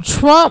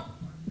Trump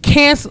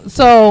cancel.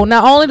 So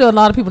not only do a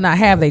lot of people not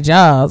have their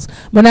jobs,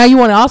 but now you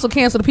want to also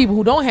cancel the people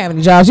who don't have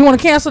any jobs. You want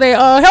to cancel their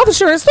health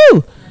insurance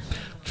too.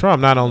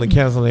 Trump not only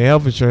canceling their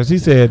health insurance, he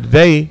said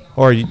day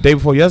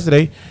before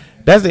yesterday,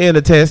 that's the end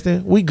of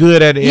testing. We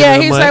good at the end Yeah, of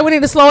the he month. said we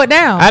need to slow it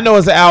down. I know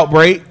it's an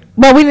outbreak.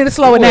 But we need to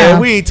slow it Well,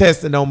 down. we ain't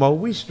testing no more.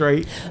 We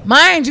straight.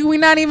 Mind you, we're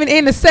not even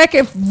in the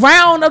second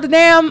round of the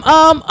damn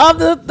of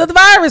the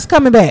virus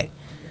coming back.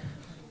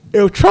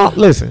 If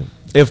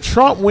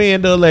Trump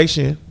win the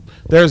election,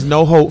 there's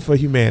no hope for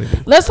humanity.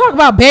 Let's talk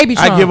about baby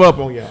Trump. I give up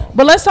on y'all.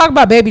 But let's talk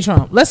about baby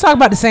Trump. Let's talk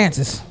about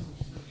DeSantis.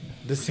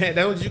 That's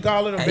what you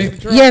call it, a baby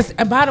Trump? Yes,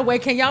 and by the way,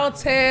 can y'all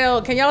tell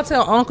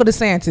Uncle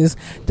DeSantis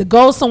to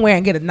go somewhere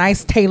and get a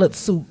nice tailored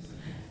suit?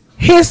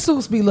 His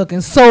suits be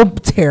looking so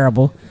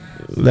terrible.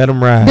 Let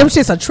him ride. Them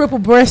shits are triple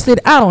breasted.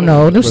 I don't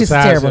know. Them shits are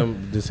Besides terrible.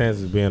 him,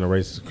 DeSantis being a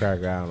racist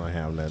cracker, I don't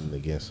have nothing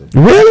against him.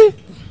 Really?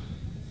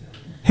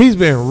 He's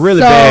been really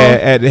bad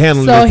at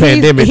handling this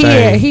pandemic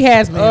thing. he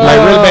has been. Like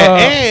really bad.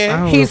 I And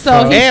don't He's give a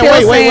fuck. still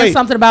And saying wait.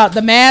 something about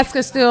the mask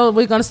is still,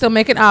 we're gonna still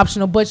make it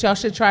optional, but y'all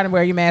should try to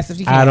wear your mask if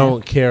you can. I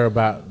don't care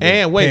about.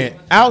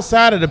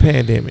 outside of the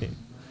pandemic,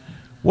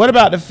 what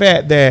about the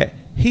fact that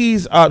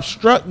he's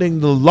obstructing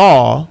the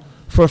law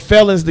for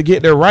felons to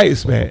get their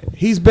rights back?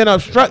 He's been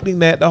obstructing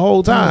that the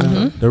whole time.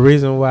 Mm-hmm. The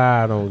reason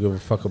why I don't give a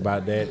fuck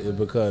about that is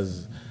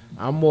because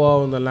I'm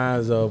more on the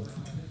lines of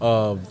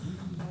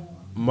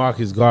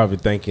Marcus Garvey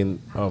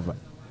thinking of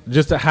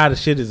just how the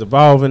shit is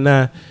evolving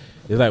now.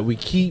 It's like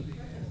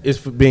it's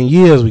been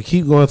years, we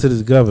keep going to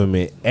this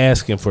government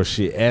asking for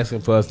shit, asking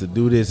for us to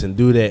do this and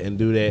do that and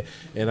do that.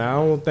 And I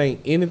don't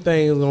think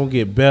anything is going to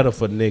get better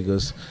for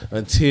niggas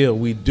until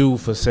we do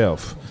for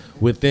self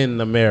within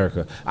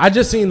America. I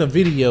just seen a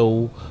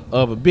video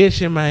of a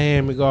bitch in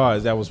Miami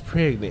Gardens that was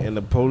pregnant, and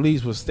the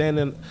police was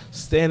standing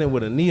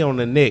with a knee on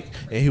the neck,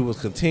 and he was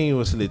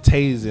continuously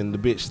tasing the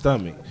bitch's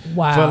stomach.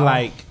 Wow. For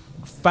like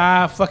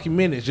 5 fucking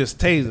minutes, just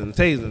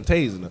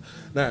tasing her.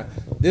 Now,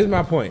 this is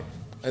my point.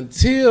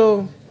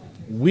 Until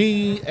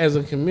we as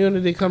a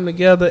community come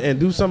together and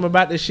do something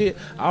about this shit,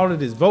 all of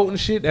this voting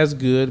shit, that's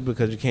good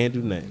because you can't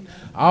do nothing.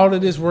 All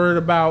of this word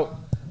about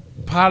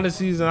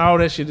policies and all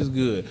that shit is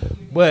good.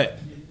 But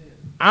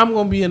I'm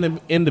going to be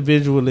an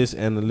individualist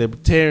and a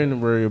libertarian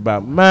and worry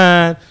about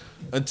mine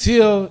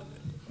until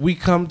we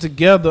come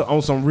together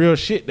on some real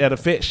shit that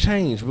affects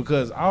change.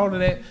 Because all of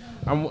that,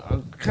 I'm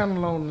kind of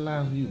along the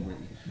lines of you,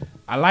 Brittany.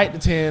 I like to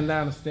tear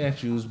down the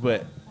statues,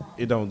 but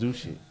it don't do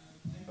shit.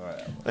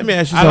 Let me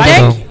ask you I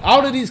something. like though.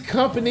 all of these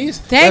companies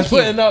Thank that's you.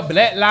 putting up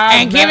Black Lives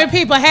And giving Matter.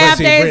 people But half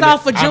days Brittany,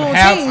 off for I'm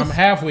Juneteenth.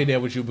 halfway there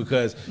with you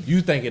because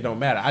you think it don't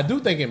matter. I do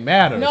think it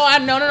matters. No,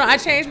 no. I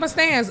changed my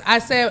stance. I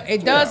said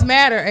it does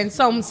matter and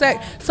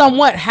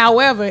somewhat.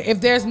 However,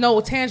 if there's no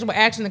tangible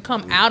action to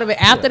come out of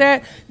it after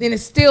that, then it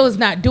still is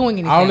not doing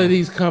anything. all of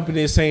these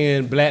companies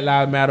saying Black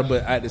Lives Matter,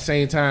 but at the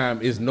same time,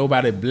 it's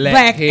nobody Black,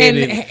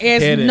 black-headed. and it's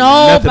headed,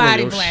 nobody nothing of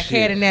your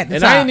black-headed shit. at the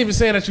And top. I ain't even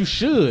saying that you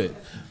should.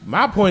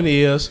 My point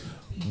is,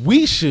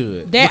 we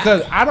should. That-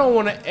 because I don't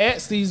want to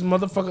ask these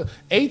motherfuckers.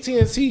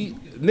 AT&T,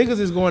 niggas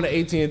is going to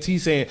AT&T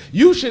saying,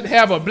 you should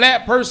have a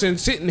black person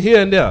sitting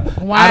here and there.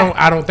 Why?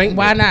 I don't think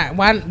Why that.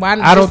 not? Why?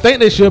 I don't think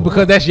they should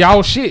because that's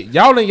y'all shit.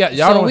 Y'all ain't y'all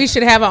So don't. we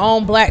should have our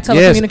own black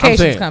Yes, I'm telecommunications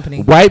saying,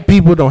 company. White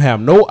people don't have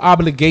no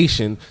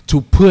obligation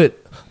to put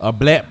a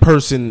black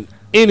person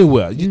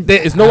anywhere.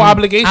 There is no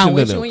obligation I'm to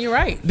with them. you when you're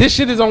right. This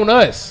shit is on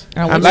us.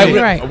 I'm with you when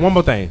you're right. One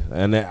more thing,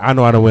 and then I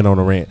know I done went on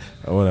a rant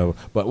or whatever,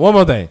 but one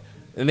more thing,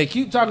 and they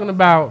keep talking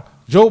about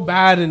Joe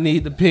Biden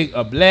need to pick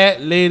a black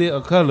lady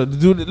of color to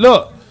do the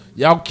look.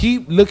 Y'all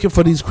keep looking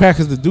for these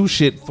crackers to do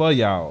shit for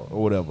y'all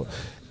or whatever.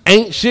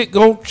 Ain't shit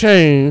gonna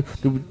change.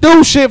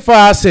 Do shit for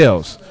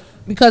ourselves.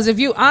 Because if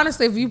you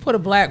put a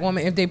black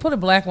woman, if they put a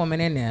black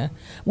woman in there,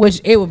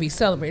 which it would be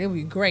celebrated, it would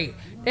be great.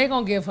 They're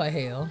gonna give her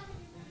hell.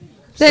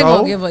 They're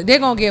gonna give her. They're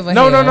gonna give her.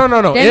 No.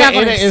 hell. They're not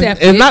gonna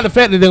accept it. It's not the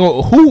fact that they're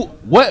going.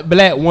 What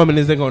black woman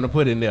is they going to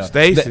put in there?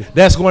 Stacey.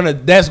 That's going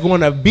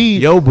to be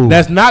Yo, boo.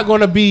 That's not going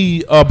to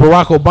be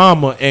Barack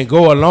Obama and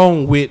go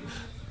along with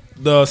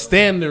the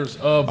standards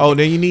of Oh,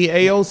 then you need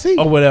AOC.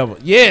 or whatever.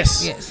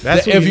 Yes.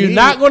 That's who if you you're need.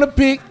 not going to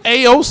pick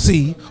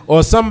AOC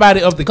or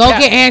somebody of the Go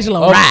get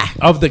Angela Rye.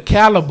 of the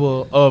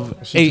caliber of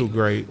She too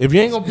great. If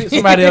you ain't gonna pick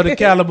somebody of the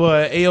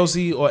caliber of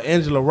AOC or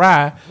Angela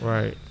Rye,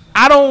 Right.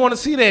 I don't want to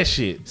see that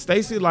shit.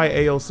 Stacey like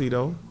AOC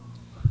though.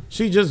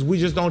 We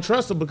just don't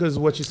trust her because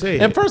of what you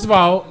said. And first of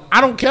all,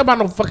 I don't care about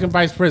no fucking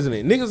vice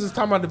president. Niggas is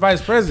talking about the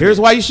vice president. Here's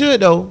why you should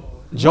though.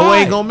 Joe Why?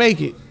 ain't gonna make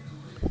it.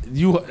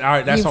 You all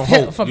right? That's You on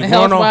feel- hope. from You the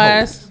going on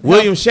health-wise. hope.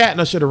 William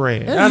Shatner should have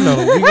ran. I know.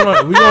 We going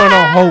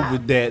on hope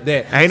with that.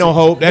 Ain't no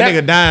hope. That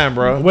That- nigga dying,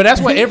 bro. Well,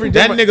 that's what every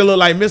That Demo- nigga look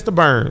like Mr.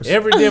 Burns.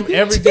 every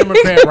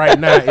Democrat right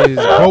now is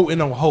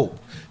voting on hope.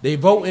 They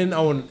voting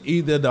on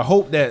either the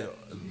hope that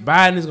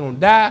Biden is gonna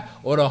die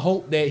or the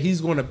hope that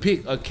he's gonna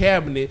pick a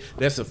cabinet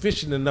that's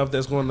sufficient enough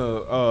that's gonna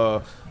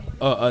go.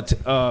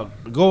 Yeah,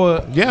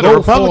 go the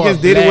Republicans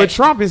for did it black- with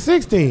Trump in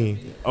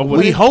 16. Oh, well,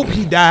 We they- hope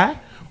he die,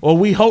 or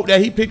we hope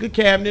that he pick a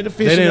cabinet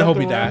official. They didn't hope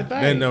he died.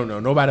 No,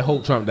 nobody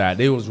hoped Trump died.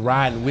 They was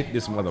riding with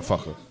this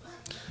motherfucker.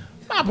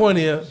 My point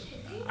is,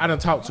 I done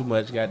talked too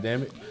much,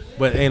 goddamn it.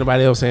 But ain't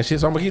nobody else saying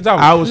shit, so I'm gonna keep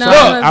talking. I was No,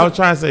 trying, no, I was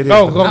trying to say this.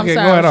 Go, though. go. I'm Okay,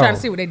 sorry. go I'm ahead trying on. to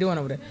see what they're doing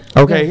over there.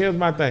 Okay, here's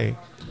my thing.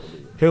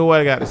 Here's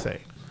what I got to say.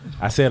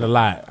 I said a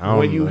lot. I don't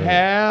When you know.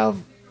 have,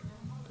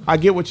 I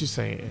get what you're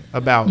saying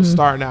about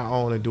starting our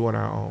own and doing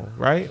our own,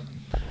 right?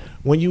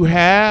 When you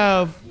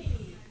have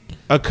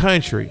a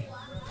country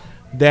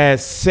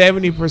that's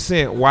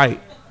 70% white,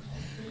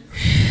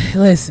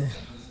 Listen,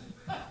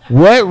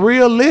 what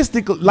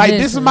realistically, like this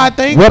is Listen. my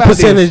thing. What about this.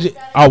 percentage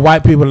are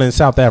white people in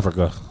South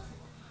Africa?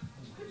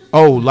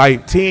 Oh,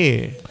 like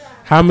 10,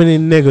 How many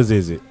niggas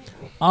is it?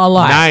 a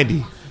lot.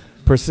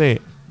 90%.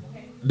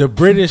 The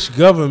British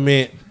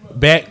government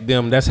backed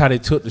them. That's how they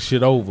took the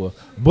shit over.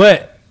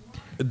 But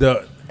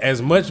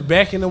as much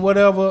backing or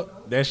whatever,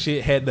 that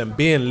shit had them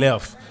been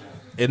left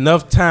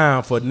enough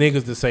time for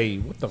niggas to say,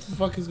 what the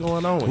fuck is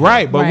going on? Here?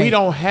 Right, but we Right.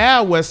 don't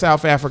have what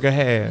South Africa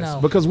has No.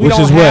 because we Which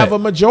don't is have what? a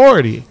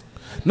majority.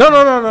 No. In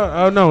So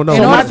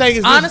my order, thing is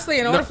this- honestly,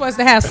 in order for us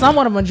to have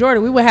somewhat of a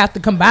majority, we would have to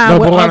combine No,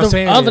 with but what I'm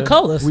saying other is-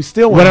 colors. We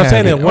still What won't I'm have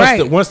saying it. is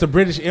Right. once the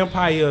British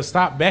Empire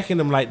stopped backing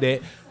them like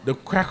that, the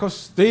crackers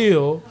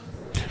still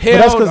But that's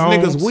held because on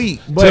niggas weak.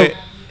 to-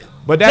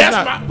 But that's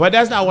not what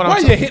Why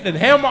I'm you saying. hit the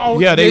hammer on?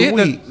 Yeah, they you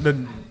hit weak.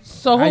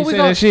 So How who you we say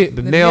gonna that shit?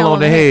 The nail on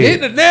the head.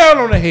 hit the nail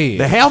on the head.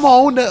 The hammer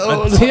on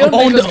the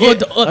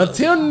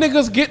Until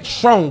niggas get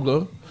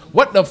stronger,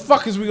 what the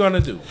fuck is we gonna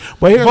do?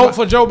 But here's Vote my-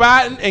 for Joe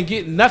Biden and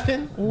get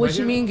nothing? What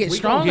you mean get We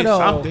stronger gonna though?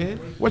 something.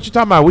 What you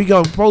talking about? We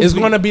gonna supposed It's to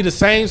be- gonna be the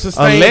same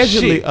sustained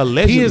Allegedly- shit.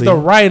 allegedly. He is the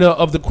writer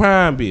of the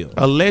crime bill.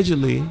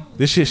 allegedly.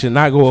 This shit should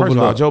not go First of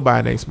all, overlooked. Joe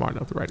Biden ain't smart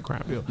enough to write a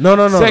crime bill.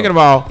 No. Second of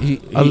all,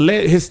 He-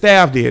 his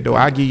staff did though.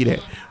 I give you that.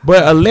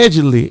 But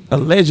allegedly,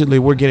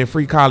 we're getting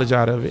free college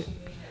out of it and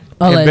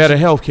Allegedly. better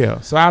health care.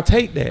 So I'll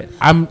take that.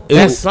 I'm.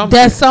 That's something.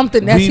 That's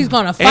something that We- he's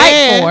gonna fight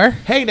And, for.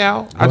 Hey,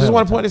 now I ahead. just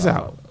want to point this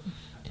out.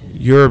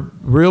 You're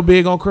real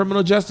big on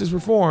criminal justice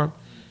reform.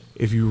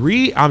 If you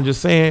read, I'm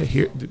just saying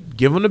here,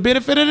 give him the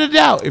benefit of the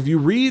doubt. If you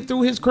read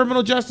through his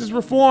criminal justice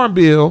reform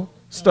bill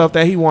stuff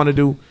that he want to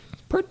do,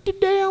 it's pretty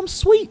damn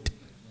sweet.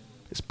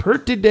 It's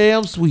pretty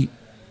damn sweet.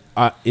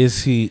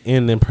 Is he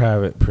in them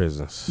private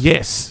prisons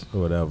Yes,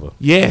 or whatever?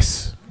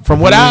 yes. From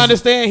what I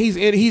understand,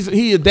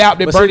 he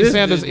adapted But see, Bernie this-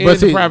 Sanders but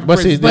see- in private but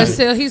see, prison. But this-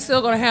 still, he's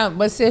still gonna have.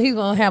 But still, he's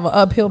gonna have an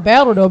uphill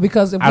battle though,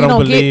 because if I we don't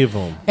don't believe get,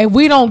 him. if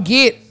we don't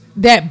get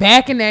that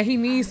backing that he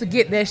needs to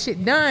get that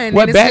shit done,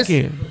 What then it's just-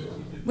 backing?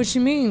 What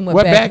you mean?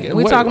 What backing?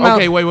 We talking about?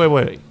 Okay,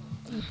 wait.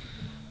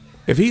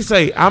 If he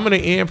say I'm gonna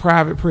end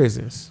private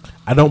prisons,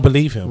 I don't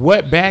believe him.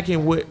 what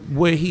backing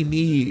would he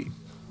need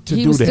to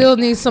He do would that? still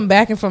need some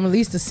backing from at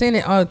least the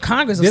Senate or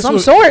Congress of some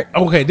would- sort.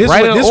 Okay, this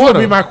Write would, an this would order.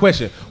 be my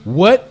question.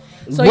 What?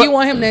 So what- you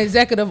want him to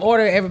executive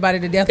order everybody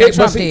to death like But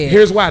Trump see, did?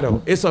 here's why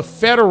though. It's a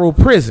federal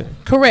prison.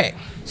 Correct.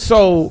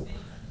 So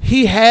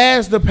he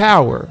has the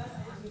power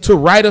to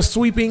write a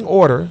sweeping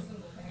order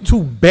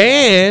to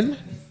ban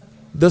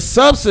the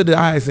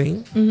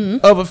subsidizing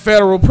of a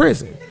federal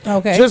prison.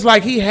 Okay. Just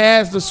like he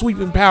has the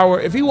sweeping power.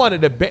 If he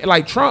wanted to,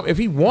 like Trump, if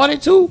he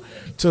wanted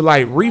to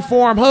like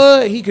reform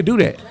HUD, he could do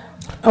that.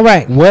 All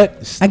right.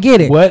 What? I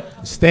get it.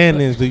 What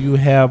standings do you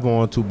have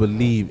on to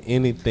believe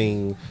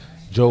anything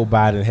Joe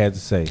Biden had to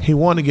say? He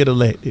wanted to get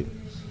elected.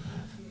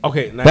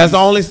 Okay, now That's the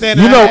only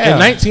standing. You know, I have.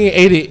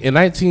 in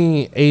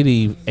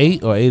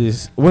 1988 or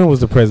 80, when was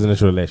the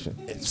presidential election?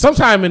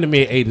 Sometime in the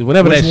mid 80s,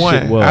 whenever Which that one?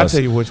 shit was. I'll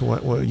tell you which one.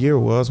 What year it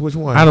was? Which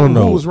one? I don't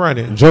know. Who was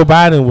running? Joe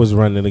Biden was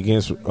running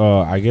against,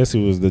 I guess it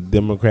was the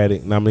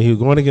Democratic. I mean, he was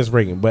going against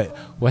Reagan. But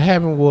what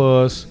happened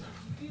was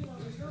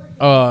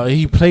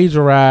he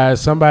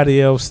plagiarized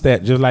somebody else's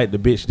stat, just like the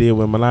bitch did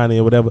with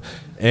Melania or whatever.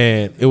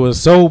 And it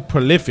was so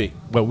prolific,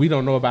 but we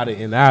don't know about it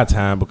in our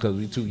time because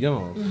we too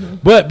young.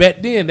 But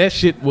back then, that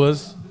shit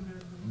was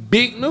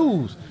big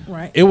news.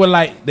 Right. It was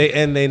like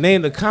they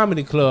named a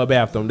comedy club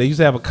after them. They used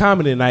to have a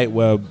comedy night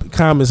where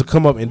comics would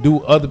come up and do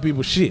other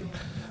people's shit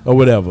or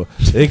whatever.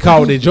 They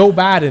called it Joe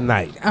Biden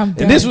night. I'm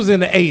And this done. was in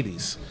the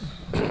 80s.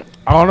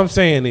 All I'm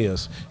saying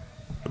is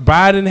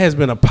Biden has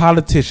been a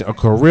politician, a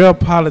career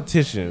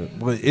politician.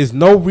 But there's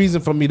no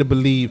reason for me to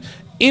believe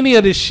any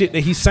of this shit that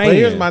he's saying. But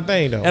here's my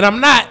thing, though. And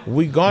I'm not.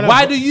 We gonna-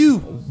 Why do you?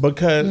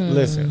 Because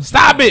listen,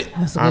 Stop it.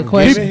 That's a good I'm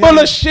question. giving He's full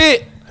of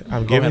shit.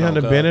 I'm Go giving ahead, him the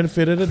Uncle.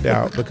 benefit of the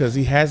doubt because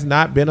he has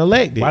not been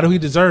elected. Why do he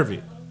deserve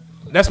it?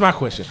 That's my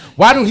question.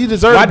 Why do he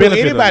deserve Why the do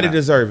benefit of anybody that?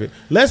 deserve it?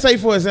 Let's say,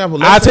 for example,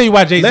 I'll tell you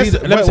why Jay-Z. let's-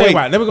 Let me wait, tell you wait.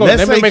 why. Let me go. Let's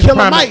Let me say make a Killer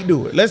prime- Mike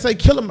do it. Let's say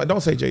Killer Mike.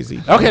 Don't say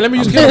Jay-Z. Okay, let me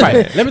use Killer Mike.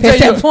 Let me tell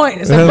That's you. that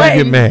point. It's a Let me get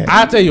button. mad.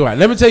 I'll tell you why.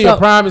 Let me tell you So- a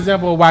prime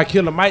example of why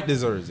Killer Mike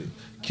deserves it.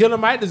 Killer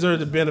Mike deserves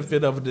the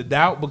benefit of the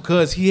doubt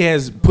because he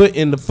has put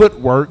in the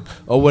footwork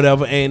or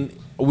whatever, and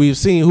we've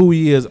seen who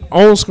he is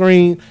on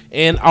screen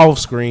and off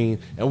screen,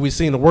 and we've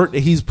seen the work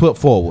that he's put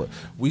forward.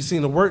 We've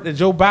seen the work that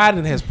Joe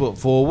Biden has put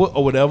forward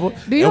or whatever, and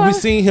Do you we've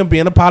honest- seen him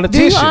being a Do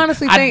politician. you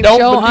honestly I think don't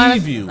Joe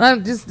believe you.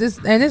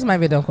 this might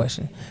be a dumb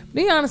question.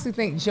 Do you honestly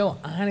think Joe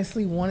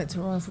honestly wanted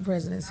to run for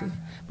presidency?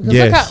 Because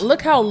Yes.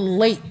 look how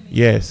late.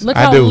 Yes, Look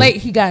I how do. late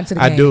he got into the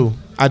game.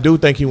 I do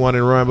think he wanted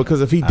to run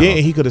because if he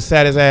didn't, he could have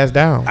sat his ass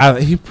down.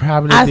 He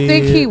probably I did.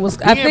 think he was.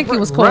 I think he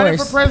was running for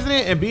coerced.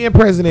 president and being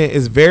president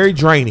is very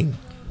draining.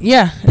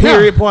 Yeah.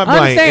 Period. no, Point I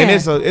blank. And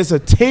understand. it's a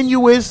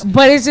tenuous.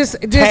 But it's just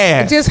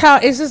task. how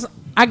it's just.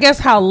 I guess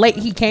how late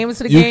he came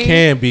into the You game.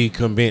 can be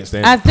convinced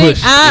and I think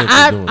pushed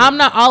into doing it. I'm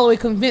not all the way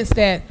convinced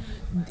that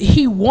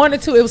he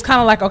wanted to. It was kind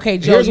of like, okay,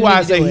 Joe, Here's you why I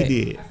need to say do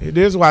he it. did.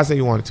 Here's why I say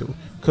he wanted to.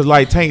 Because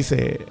like Tank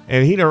said,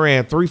 and he done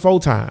ran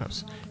 3-4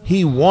 times.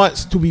 He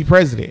wants to be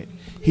president.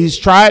 He's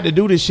tried to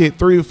do this shit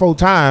 3 or 4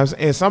 times,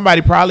 and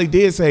somebody probably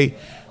did say,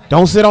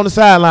 "Don't sit on the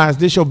sidelines.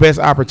 This your best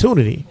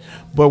opportunity."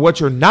 But what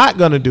you're not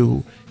gonna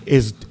do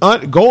is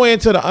go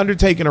into the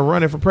undertaking of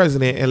running for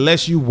president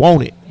unless you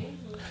want it.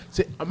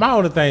 See, my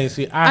only thing,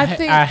 I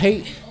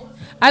hate.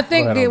 I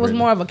think Go ahead, it was Brittany.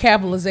 more of a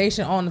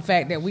capitalization on the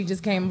fact that we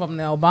just came from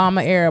the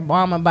Obama era,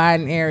 Obama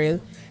Biden era.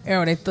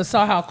 They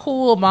saw how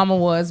cool Obama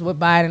was with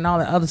Biden and all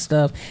that other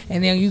stuff,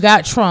 and then you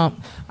got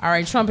Trump. All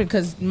right, Trump,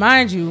 because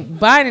mind you,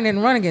 Biden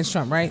didn't run against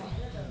Trump, right?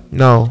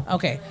 No.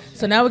 Okay,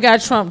 so now we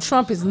got Trump.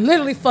 Trump is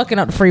literally fucking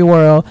up the free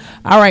world.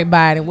 All right,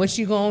 Biden, what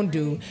you gonna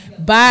do?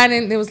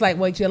 Biden, it was like,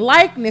 well, your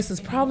likeness is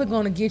probably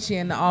gonna get you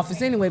in the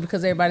office anyway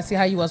because everybody see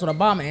how you was with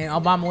Obama, and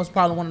Obama was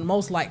probably one of the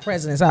most liked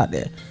presidents out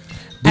there.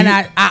 And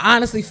I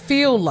honestly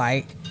feel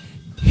like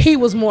he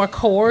was more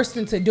coerced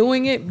into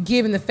doing it,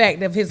 given the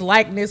fact of his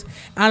likeness,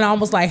 and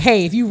almost like,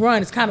 hey, if you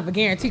run, it's kind of a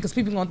guarantee because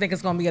people gonna think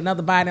it's gonna be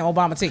another Biden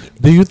Obama ticket.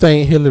 Do you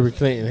think Hillary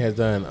Clinton has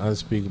done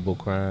unspeakable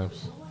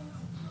crimes?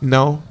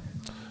 No.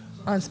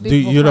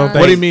 Unspeakable you don't crimes. think-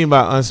 What do you mean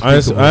by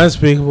unspeakable?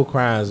 Unspeakable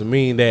crimes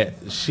mean that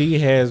she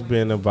has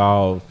been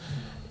involved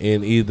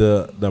in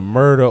either the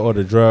murder or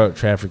the drug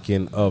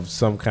trafficking of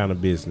some kind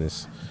of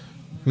business.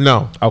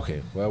 No.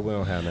 Okay, well, we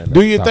don't have that.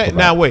 Do you think?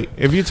 Now wait.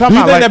 If you're Do talking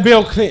you about think like, that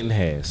Bill Clinton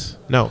has?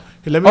 no.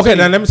 Let me Okay, tell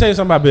now you- let me tell you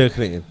something about Bill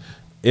Clinton.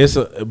 It's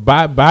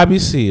Bobby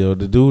Seale,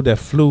 the dude that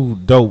flew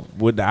dope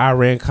with the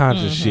Iran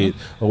Contra shit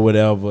or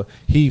whatever.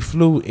 He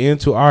flew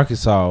into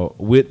Arkansas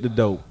with the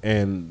dope,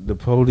 and the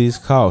police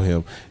caught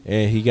him,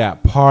 and he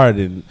got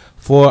pardoned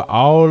for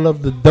all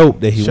of the dope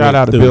that he Shout went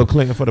out to through Bill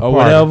Clinton for the or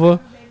pardon. whatever.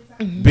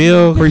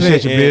 Bill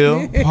Appreciate you,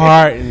 Clinton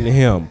pardoned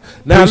him.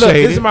 Now look,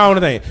 Appreciate this it. is my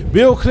only thing.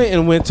 Bill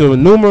Clinton went to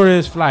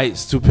numerous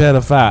flights to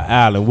Pedophile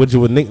Island, which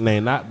was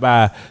nicknamed not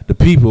by the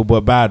people,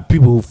 but by the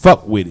people who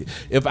fuck with it.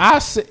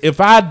 If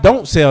I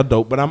don't sell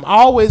dope, but I'm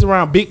always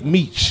around Big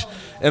Meech,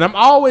 and I'm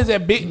always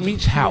at Big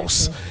Meech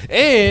house,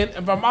 and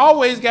if I'm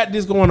always got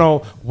this going on,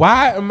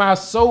 why am I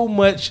so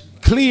much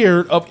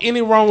cleared of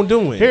any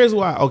wrongdoing. Here's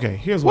why. Okay,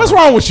 here's What's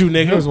why. wrong with you,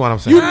 nigga? Here's what I'm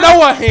saying. You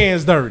know her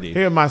hands dirty.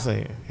 Here's my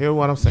saying. Here's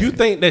what I'm saying. You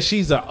think that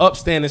she's an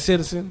upstanding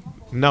citizen?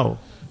 No.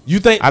 You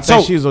think? I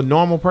think so, she's a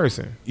normal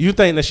person. You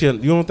think that you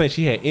don't think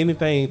she had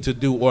anything to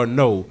do or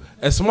know?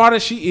 As smart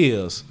as she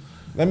is,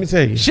 Let me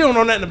tell you. she don't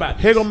know nothing about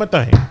this. Here go my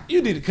thing.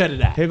 You need to cut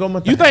it out. Here go my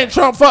You thing. think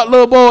Trump fucked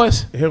little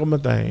boys? Here go my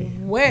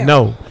thing. Well.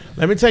 No.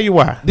 Let me tell you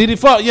why. Did he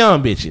fuck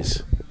young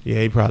bitches?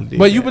 Yeah, he probably did.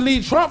 But you that.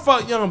 believe Trump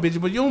fucked young bitches,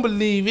 but you don't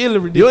believe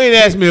Hillary did. You ain't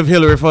asked me if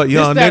Hillary fucked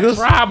young that niggas.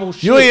 tribal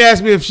shit. You ain't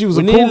asked me if she was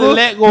We a need to cougar.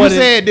 let go You of this.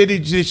 said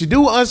did she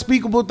do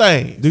unspeakable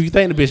things? Do you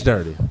think the bitch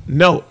dirty?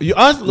 No.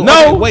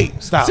 No. Okay,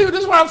 wait. Stop. See, this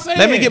is what I'm saying.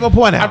 Let me get my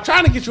point out. I'm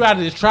trying to get you out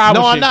of this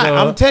tribal No, I'm shit. not. cuz.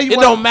 I'm telling you it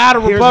what. don't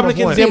matter Here's my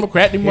Republican, point.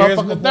 Democrat, they Here's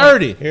my motherfucking point.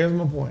 dirty. Here's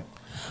my point.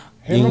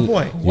 Here's my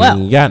point. Well.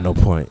 You ain't got no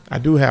point. I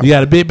do have. You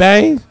got a big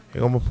bang?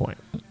 Here's my point.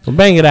 Well,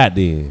 bang it out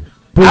then.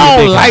 Pull I your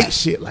don't dick like out.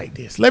 shit like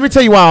this. Let me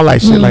tell you why I don't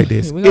like shit like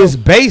this. Here we go. It's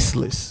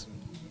baseless.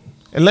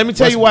 And let me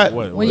tell you why.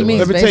 what do you mean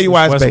Let me it's tell you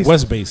why it's What's, baseless.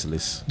 what's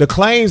baseless? The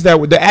claims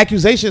the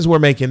accusations we're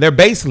making, they're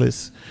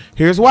baseless.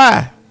 Here's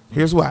why.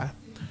 Here's why.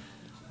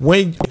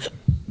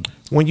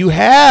 When you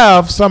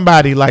have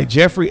somebody like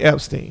Jeffrey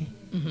Epstein,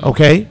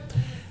 okay,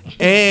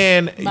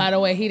 and By the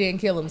way, he didn't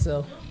kill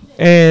himself.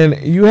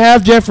 you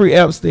have Jeffrey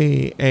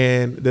Epstein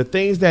and the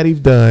things that he's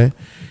done,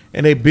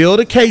 and they build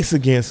a case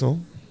against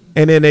him,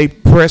 and then they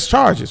press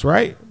charges,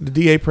 right? The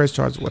DA press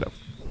charges, whatever.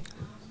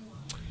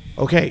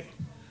 Okay.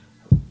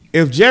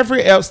 If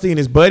Jeffrey Epstein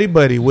is buddy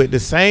with the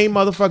same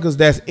motherfuckers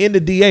that's in the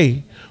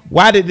DA,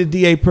 why did the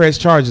DA press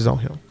charges on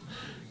him?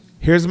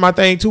 Here's my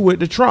thing too with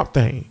the Trump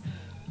thing.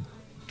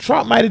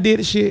 Trump might have did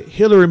the shit.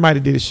 Hillary might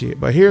have did the shit.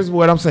 But here's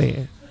what I'm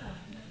saying.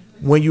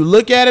 When you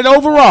look at it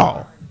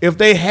overall, if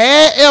they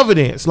had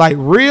evidence, like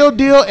real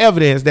deal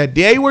evidence that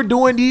they were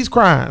doing these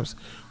crimes,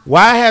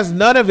 why has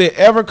none of it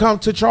ever come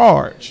to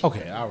charge?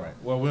 Okay, all right.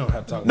 Well, we don't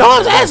have to talk. No,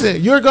 I'm about that. asking.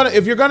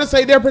 If you're gonna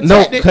say they're No,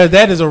 protected, because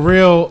that is a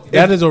real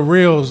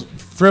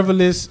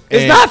frivolous.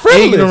 It's and not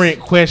frivolous. Ignorant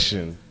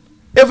question.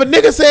 if a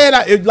nigga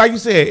said, like you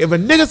said, if a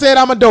nigga said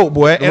I'm a dope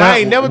boy and I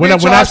ain't never been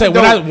charged for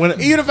dope,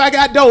 even if I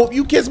got dope,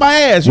 you kiss my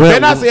ass. You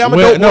better not say I'm a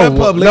dope boy in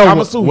public. I'm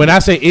a suit. When I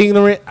say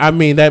ignorant, I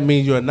mean that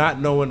means you're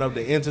not knowing of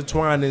the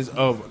intertwinings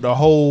of the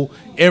whole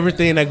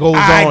everything that goes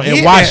on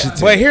in Washington.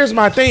 But here's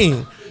my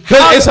thing.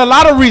 Because it's a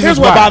lot of reasons. Here's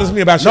why. what bothers me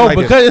about shit like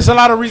this. because it's a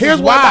lot of reasons.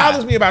 Here's why. what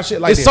bothers me about shit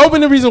like it's this. so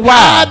many reasons why.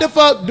 How the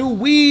fuck do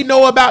we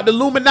know about the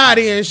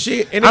Illuminati and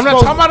shit? And I'm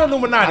not talking about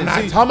Illuminati. I'm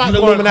not See, talking about you the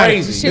going Illuminati.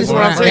 crazy. This Shit's is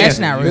what I'm not- saying. that's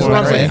not This is what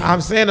I'm real. saying.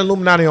 I'm saying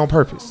Illuminati on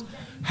purpose.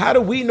 How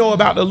do we know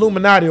about the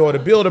Illuminati or the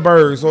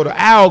Bilderbergs or the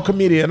Owl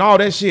Committee and all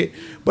that shit,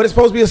 but it's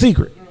supposed to be a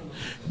secret?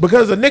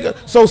 Because a nigga,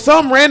 so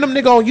some random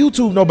nigga on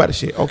YouTube know about the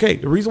shit. Okay,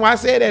 the reason why I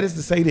said that is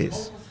to say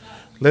this.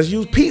 Let's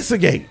use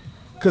Pizzagate.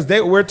 Because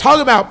we're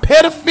talking about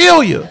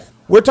pedophilia.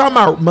 We're talking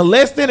about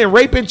molesting and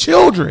raping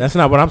children. That's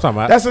not what I'm talking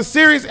about. That's a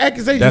serious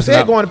accusation. That's You said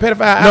not- going to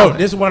pedophile No, island.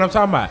 this is what I'm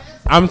talking about.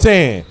 I'm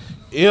saying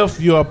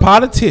if you're a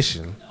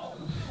politician,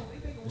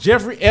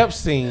 Jeffrey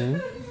Epstein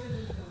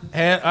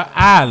had an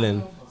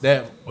island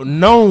that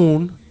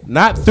known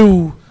not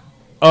through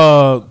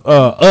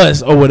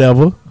us or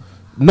whatever,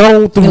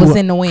 known through It was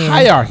in the wind.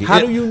 hierarchy. How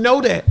do you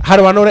know that? How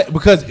do I know that?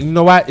 Because you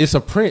know why? It's a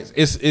prince.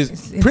 It's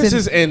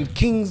princes in- and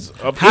kings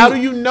of. How do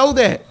you know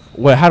that?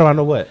 Well, how do I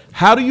know what?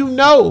 How do you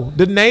know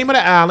the name of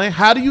the island?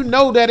 How do you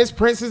know that it's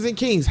princes and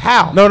kings?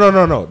 How? No.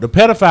 The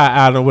pedophile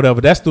island or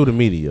whatever, that's through the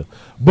media.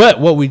 But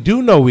what we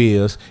do know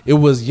is it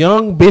was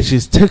young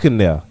bitches taken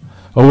there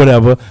or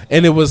whatever.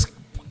 And it was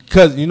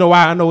because, you know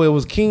why I know it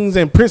was kings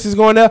and princes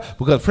going there?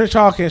 Because Prince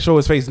Charles can't show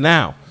his face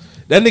now.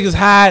 That nigga's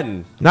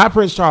hiding. Not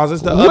Prince Charles.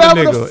 It's the Whoever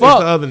other nigga. the fuck, It's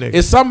the other nigga.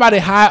 it's somebody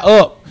high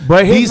up.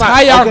 But here's these my-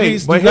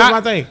 hierarchies okay, but do here's not,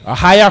 my thing. A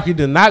hierarchy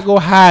does not go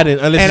hiding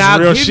unless and it's I'll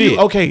real give shit. you,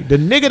 okay, the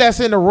nigga that's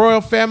in the royal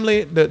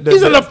family.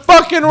 He's in the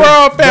fucking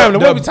royal family.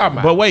 What are we talking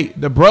about? But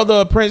wait, the brother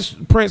of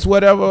Prince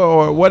whatever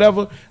or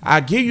whatever,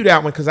 I give you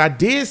that one because I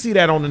did see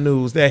that on the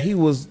news that he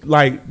was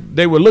like,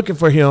 they were looking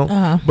for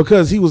him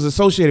because he was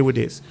associated with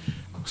this.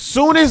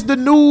 Soon as the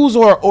news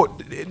or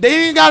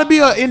they ain't got to be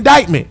an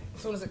indictment.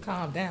 As soon as it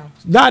calmed down.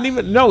 Not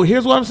even, no,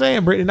 here's what I'm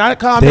saying, Brittany. Not a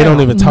calm They down.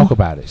 don't even talk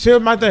about it.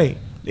 Here's my thing.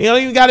 They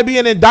don't even got to be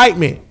an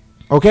indictment,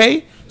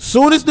 okay?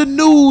 Soon as the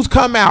news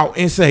come out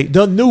and say,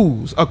 the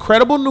news, a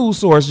credible news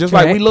source, just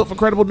like we Correct. look for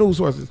credible news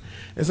sources,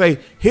 and say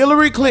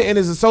Hillary Clinton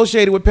is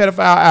associated with Pedophile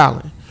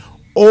Island,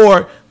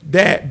 or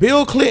that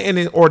Bill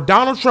Clinton or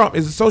Donald Trump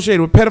is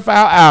associated with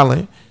Pedophile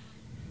Island,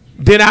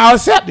 then I'll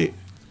accept it.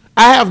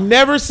 I have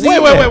never seen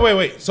that.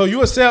 Wait. So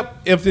you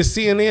accept if the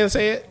CNN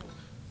said?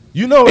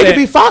 You know It that could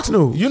be Fox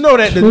News. You know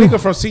that the nigga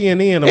from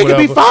CNN or It could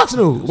whatever. be Fox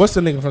News. What's the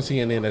nigga from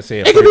CNN that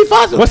said? It could be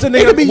Fox News. What's the It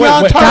nigga? could be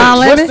Young Turks. Don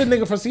What's the Lemon?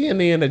 nigga from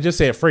CNN that just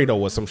said Fredo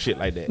or some shit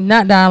like that?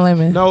 Not Don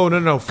Lemon. No.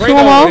 Cuomo?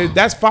 Fredo,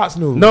 that's Fox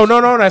News. No.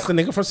 That's the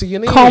nigga from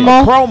CNN.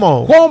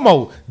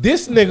 Cuomo.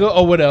 This nigga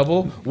or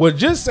whatever was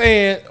just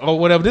saying or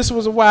whatever. This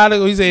was a while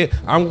ago. He said,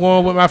 "I'm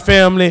going with my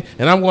family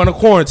and I'm going to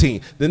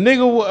quarantine." The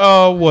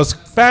nigga was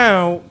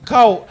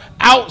caught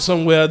out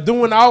somewhere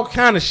doing all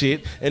kind of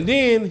shit, and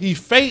then he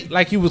faked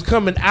like he was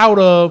coming out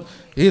of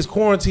He's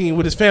quarantined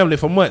with his family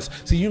for months.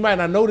 See, you might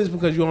not know this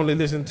because you only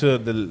listen to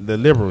the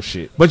liberal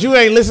shit. But you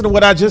ain't listening to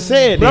what I just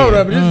said. No,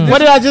 then. no, What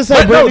did I just say,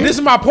 but no, Brittany? this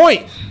is my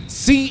point.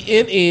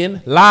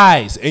 CNN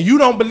lies, and you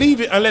don't believe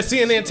it unless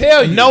CNN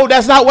tell you. No,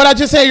 that's not what I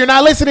just said. You're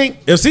not listening.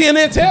 If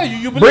CNN tell you,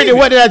 you believe Brittany, it.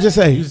 what did I just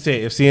say? You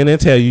said if CNN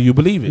tell you, you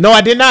believe it. No,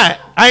 I did not.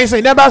 I ain't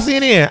say nothing about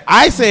CNN.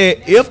 I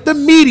said if the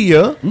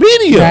media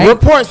Right.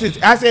 reports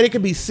it, I said it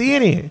could be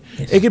CNN.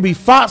 It could be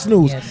Fox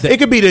News. Yes. It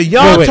could be the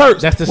Young Wait,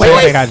 Turks. that's the same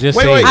thing I just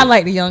said. I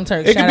like the Young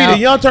Turks. It could be the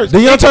Young Turks. The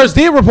Young It could- Turks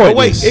did report But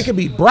wait, this. it could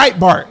be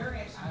Breitbart.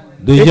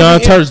 The It could Young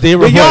be- Turks did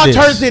report The Young this.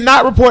 Turks did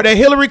not report that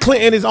Hillary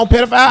Clinton is on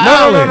pedophile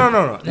island.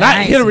 No. I Not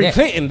ain't Hillary see that.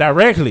 Clinton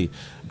directly.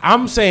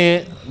 I'm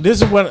saying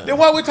this is what Then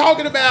what we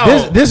talking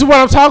about? this is what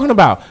I'm talking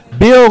about.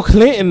 Bill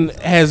Clinton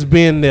has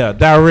been there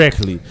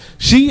directly.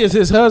 She is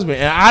his husband,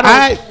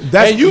 and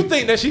and you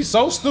think that she's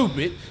so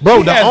stupid, Bro,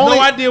 She the has only-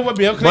 no idea what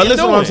Bill Clinton But listen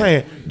doing. to what I'm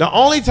saying. The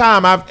only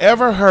time I've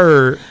ever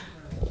heard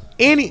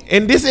any,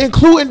 and this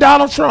including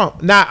Donald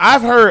Trump. Now,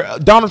 I've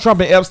heard Donald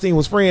Trump and Epstein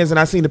was friends, and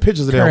I seen the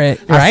pictures of them.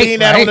 Correct. I Right, seen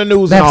that right. on the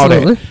news Absolutely.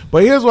 and all that.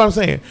 But here's what I'm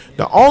saying.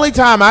 The only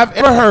time I've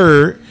ever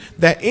heard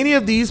that any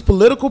of these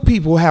political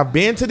people have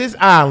been to this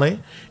island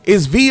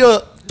is via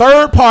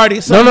third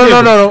party.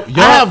 No. I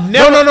have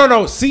never.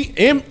 No.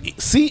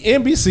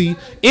 CNBC,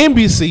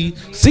 NBC,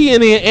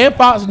 CNN, and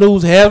Fox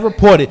News has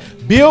reported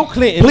Bill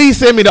Clinton. Please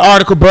send me the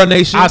article, Bruh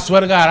Nation. I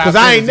swear to God, because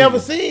I ain't never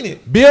seen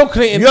it. Bill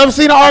Clinton. You ever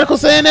seen an article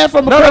saying that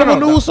from a credible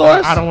news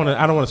source? I don't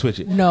want to switch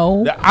it.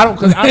 No. I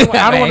don't want to Right.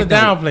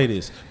 downplay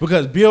this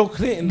because Bill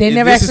Clinton. They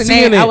never this is actually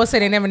named. CNN. I would say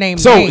they never named.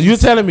 So names. you're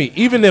telling me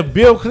even if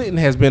Bill Clinton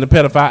has been a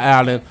pedophile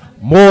island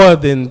more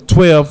than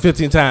 12,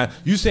 15 times,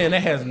 you saying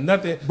that has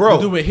nothing Bro,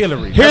 to do with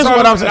Hillary? here's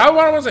what I'm saying. That's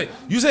what I want to say.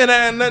 You saying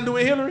that has nothing to do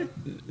with Hillary?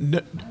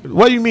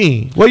 What do you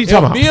mean? What are you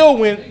talking If about? Bill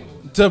went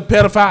to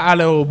pedophile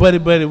island or buddy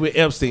with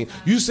Epstein,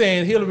 you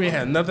saying Hillary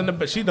has nothing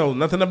about? She knows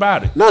nothing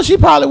about it. No, she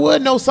probably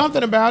would know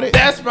something about it.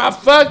 That's my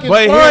fucking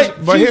But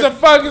point. but She's a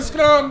fucking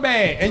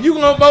scumbag, and you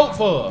gonna vote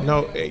for her?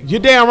 No,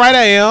 you're damn right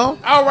I am.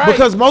 All right.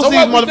 Because most So of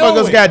these what we motherfuckers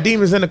doing? got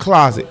demons in the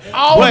closet.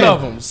 All But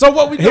of them. So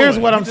what we doing? Here's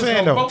what You I'm just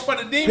saying gonna though. Vote for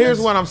the demons? Here's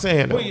what I'm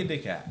saying though. Pull your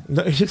dick out.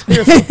 No,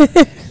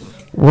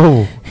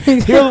 Whoa.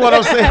 Here's what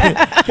I'm saying.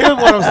 Here's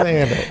what I'm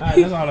saying though. All right,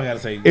 that's all I gotta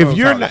say. If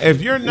you're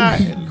not,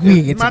 We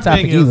ain't get to my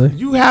topic thing is, either.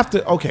 you have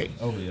to. Okay,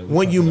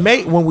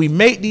 when we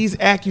make these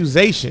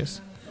accusations,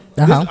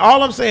 this,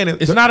 all I'm saying is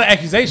it's not an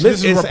accusation.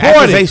 This is It's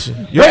reported.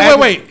 accusation.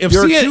 Wait. If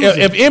you're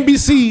accusing. if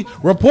NBC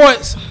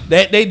reports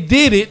that they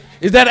did it,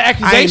 is that an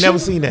accusation? I ain't never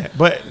seen that,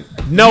 but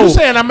no. You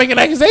saying I'm making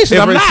accusations?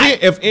 I'm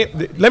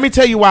not. Let me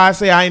tell you why I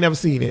say I ain't never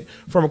seen it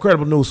from a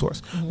credible news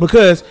source.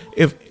 Because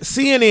if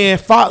CNN,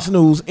 Fox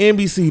News,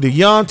 NBC, the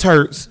Young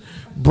Turks,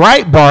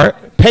 Breitbart,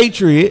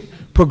 Patriot,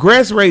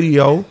 Progress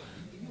Radio,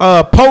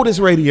 POTUS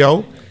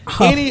Radio,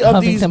 any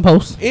of these, Huffington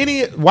Post.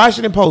 any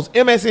Washington Post,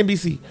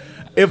 MSNBC,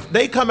 if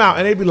they come out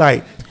and they be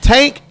like,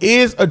 Tank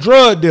is a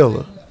drug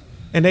dealer,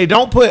 and they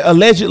don't put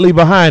allegedly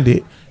behind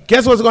it,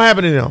 guess what's going to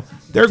happen to them?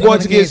 They're going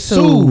to get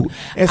sued.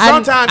 And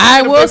sometimes I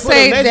even if will they put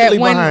say that allegedly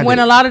when behind it-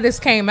 a lot of this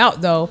came out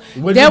though,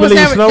 Would there you was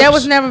believe never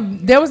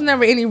Snopes? there was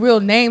never any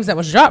real names that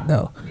was dropped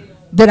though.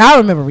 That I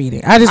remember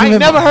reading. I just I ain't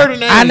remember, never heard of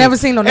names. I never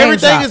seen no names.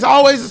 Everything dropped. is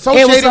always It was,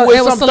 associated with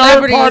some third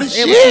party celebrities.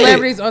 shit. It was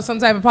celebrities or some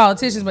type of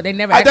politicians, but they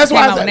never. Actually That's came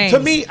why out with I names. say,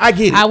 to me, I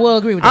get it. I will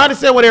agree with I that.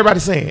 understand what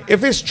everybody's saying.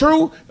 If it's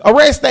true,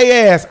 arrest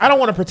their ass. I don't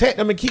want to protect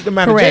them and keep them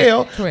out Correct, of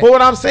jail. correct. But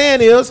what I'm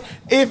saying is,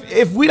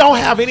 if we don't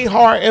have any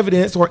hard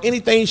evidence or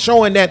anything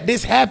showing that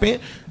this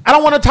happened, I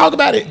don't want to talk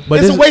about it.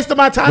 It's a waste of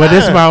my time. But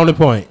this is my only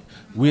point.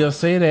 We'll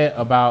say that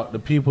about the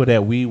people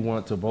that we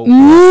want to vote for.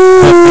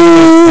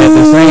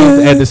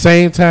 At the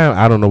same time,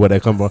 I don't know where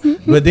that come from.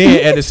 But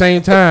then at the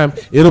same time,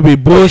 it'll be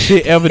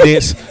bullshit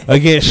evidence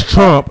against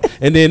Trump,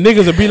 and then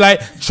niggas will be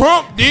like,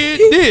 Trump did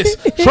this.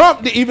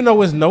 Trump did, even though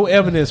there's no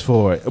evidence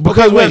for it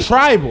because we're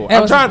tribal.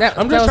 I'm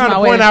just trying to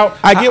point out.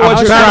 I get what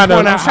you're trying to.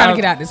 I was trying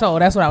to get out this hole.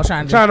 That's what I was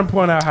trying to do. Trying to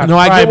point out how. No,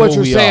 I get what tribal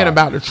you're we saying are.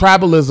 about the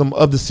tribalism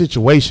of the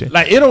situation.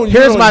 Like it don't.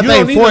 Here's my you thing.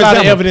 don't need For a lot of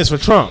example- evidence for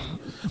Trump,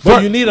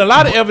 but you need a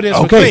lot of evidence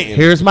for Okay, Clinton.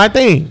 here's my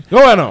thing. Go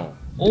ahead on.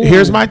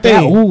 Here's my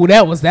thing.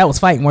 That was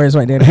fighting words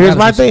right there. Here's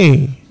my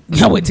thing.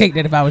 I would take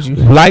that if I was you.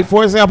 Like,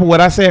 for example, what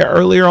I said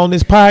earlier on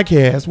this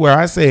podcast, where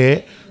I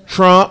said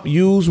Trump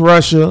used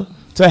Russia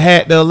to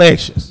hack the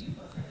elections.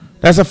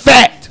 That's a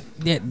fact.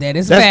 That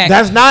is a fact.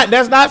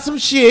 That's not some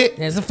shit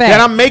That's a fact. that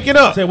I'm making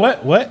up. Say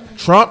what? What?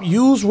 Trump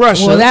used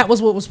Russia Well, that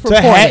was what was to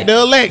purported. hack the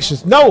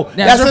elections. No,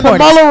 that's in the reported.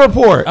 Mueller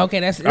report.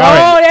 Okay, that's. right.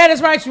 That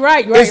is right. You're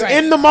right. You're right. It's you're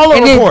right. in the Mueller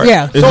And then- report.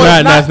 yeah. It's So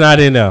not. That's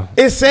not in there.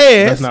 It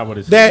says That's not what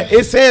it that says.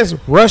 it says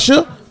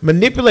Russia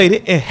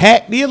manipulated and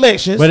hacked the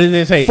elections But it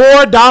didn't say-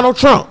 for Donald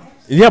Trump.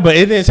 Yeah, but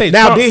it didn't say.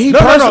 Now, Trump. did he No,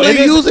 personally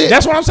didn't- use it?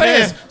 That's what I'm saying.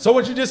 Man. So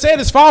what you just said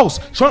is false.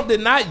 Trump did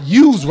not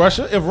use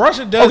Russia. If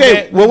Russia does Okay,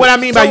 that, well, what I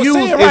mean by so use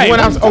say is it right. when What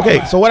I'm you talking okay.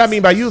 about? So what I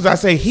mean by use, I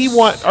say he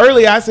won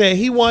earlier. I said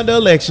he won the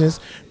elections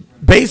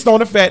based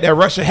on the fact that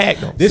Russia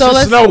hacked them. This So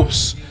is let's-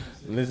 Snopes.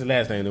 and this is the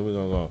last thing that we're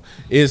gonna go on.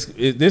 This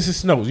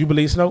is Snopes. You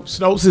believe Snopes?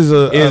 Snopes is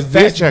a Is fact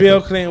this checker.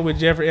 Bill Clinton with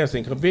Jeffrey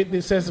Epstein?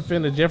 Convicted sex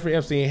offender Jeffrey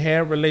Epstein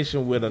had a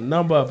relation with a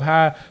number of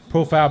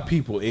high-profile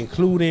people,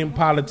 including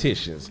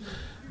politicians.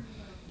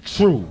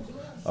 True.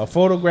 A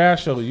photograph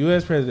shows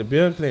U.S. President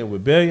Bill Clinton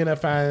with billionaire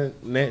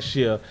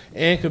financier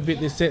and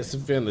convicted sex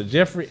offender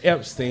Jeffrey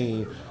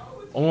Epstein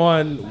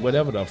on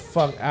whatever the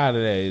fuck out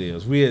of that it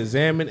is. We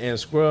examined and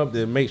scrubbed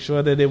to make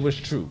sure that it was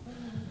true.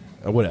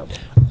 Or whatever.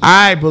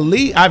 I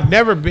believe I've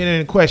never been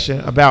in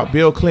question about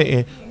Bill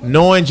Clinton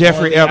knowing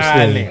Jeffrey On the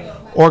Epstein island.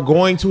 or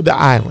going to the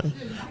island.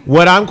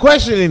 What I'm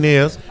questioning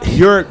is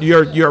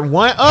you're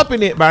one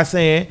upping it by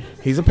saying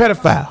he's a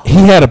pedophile. He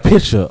had a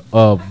picture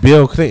of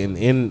Bill Clinton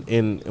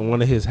in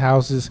one of his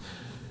houses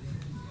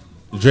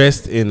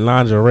dressed in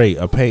lingerie,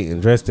 a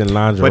painting dressed in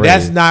lingerie. But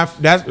that's not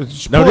No, pull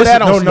this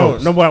that is, on no.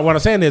 Snopes. What I'm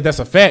saying is that's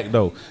a fact,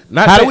 though.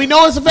 Not How that- do we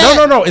know it's a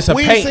fact? No. It's a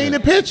we painting. ain't seen the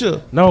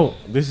picture. No,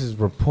 this is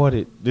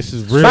reported. This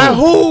is real. By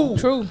who?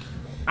 True.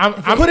 I'm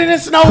Put it in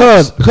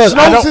Snopes. Cause I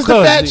Snopes don't- is the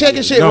cause- fact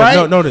checking shit, no,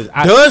 right? no, this-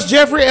 Does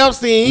Jeffrey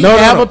Epstein No,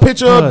 have a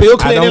picture of Cause Bill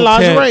I Clinton in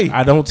don't tell- lingerie?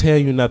 I don't tell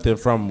you nothing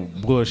from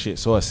bullshit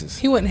sources.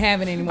 He wouldn't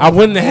have it anymore. I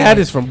wouldn't have had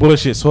this from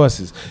bullshit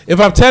sources.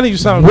 If I'm telling you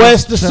something,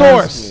 What's the trust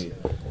source? me.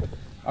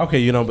 Okay,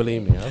 you don't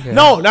believe me. Okay.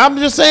 No, I'm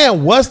just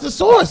saying, what's the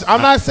source?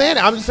 I'm not saying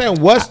it. I'm just saying,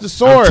 what's the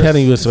source? I'm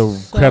telling you, it's a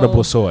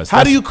credible source.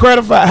 How do you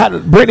credify?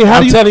 Brittany, how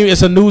I'm do you? telling you,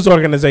 it's a news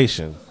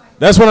organization.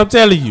 That's what I'm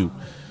telling you.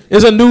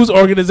 It's a news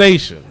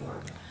organization.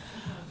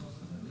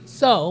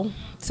 So,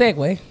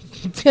 segue.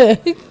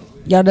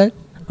 Y'all done?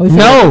 Are we finished?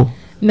 No,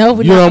 No,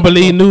 we're You not. don't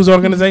believe news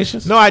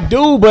organizations? no, I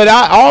do, but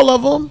all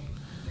of them.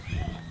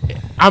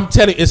 I'm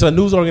telling you, it's a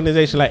news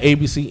organization like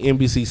ABC,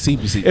 NBC,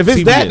 CBC. If it's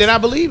CBS. that, then I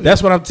believe it.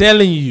 That's what I'm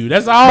telling you.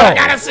 That's all. But I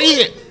gotta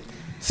see it.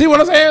 See what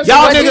I'm saying?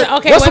 Y'all But niggas.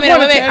 okay, what's wait the a point minute, of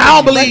wait a telling- minute. I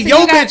don't But believe see, your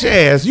you got- bitch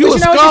ass. You But a you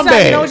know what you sound, you know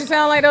scumbag. what you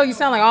sound like though? You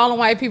sound like all the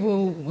white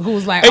people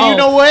who's like, And oh, you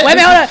know what? Wait a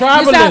minute, This is hold on.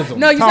 You tribalism. sound,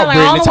 no, you Talk, sound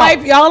like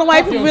Brittany, all the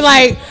white people be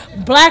like,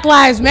 Black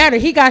Lives Matter.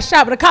 He got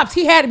shot by the cops.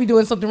 He had to be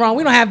doing something wrong.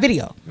 We don't have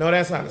video. No,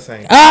 that's not the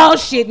same. Oh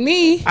shit,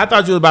 me. I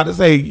thought you was about to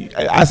say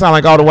I sound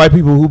like all the white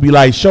people who be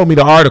like, "Show me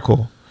the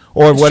article,"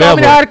 or whatever. Show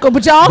me the article,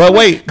 but y'all. But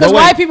wait, because but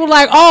wait. white people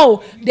like,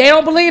 oh, they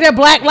don't believe that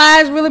Black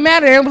lives really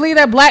matter. They don't believe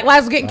that Black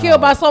lives are getting killed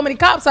by so many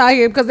cops out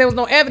here because there was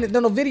no evidence,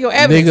 no video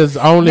evidence.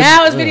 Niggas only-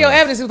 now it's video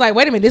evidence. It was like,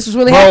 wait a minute, this was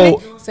really Bro,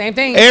 happening. Same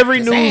thing. Every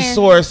Just news saying.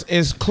 source,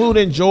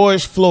 including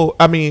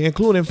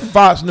including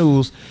Fox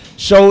News,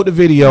 showed the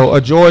video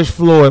of George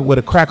Floyd with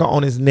a cracker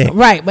on his neck.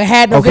 Right, but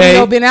had the Okay.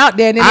 video been out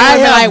there, then they I would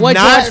be have like, what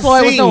not George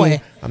Floyd was seen-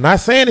 doing. I'm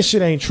not saying this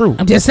shit ain't true.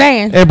 I'm just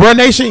saying. And Bruh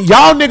Nation,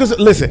 y'all niggas,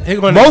 listen. Here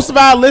go Most of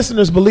our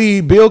listeners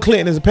believe Bill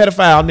Clinton is a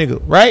pedophile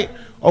nigga, right?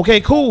 Okay,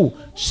 cool.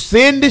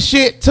 Send the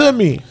shit to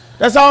me.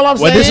 That's all I'm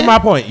Well, saying. this is my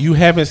point. You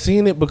haven't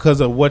seen it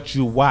because of what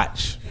you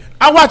watch.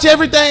 I watch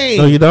everything.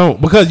 No, you don't,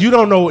 because you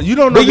don't know. You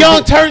don't know the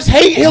Young Turks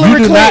hate You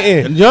Hillary do not-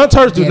 Clinton. Young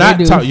Turks do Yeah, not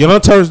they do. talk.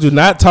 Young Turks do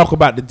not talk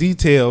about the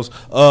details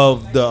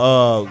of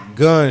the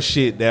gun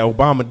shit that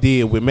Obama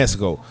did with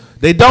Mexico.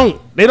 They don't.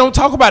 They don't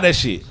talk about that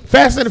shit.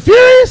 Fast and the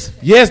Furious?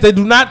 Yes, they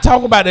do not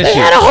talk about that They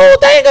shit. had a whole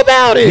thing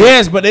about it.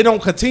 Yes, but they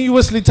don't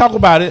continuously talk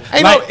about it.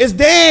 Ain't Like- no, it's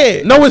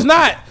dead. no, it's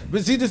not.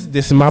 But see, this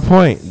is my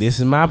point. This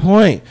is my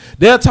point.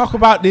 They'll talk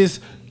about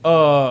this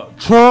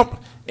Trump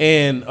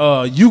and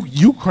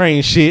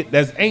Ukraine shit.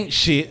 That's ain't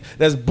shit.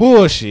 That's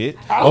bullshit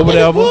I or don't think it's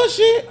whatever.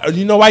 bullshit.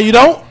 You know why you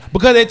don't?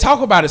 Because they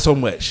talk about it so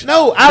much.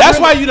 No, that's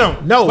why you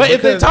don't. No, but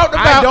if they because talked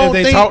I about, don't if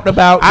they think- talked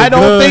about, the I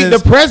don't think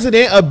guns- the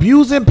president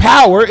abusing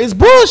power is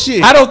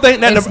bullshit. I don't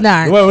think that It's the,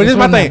 not. Well, this It's is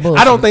my really thing. not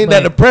I don't bullshit, think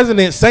that but- the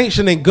president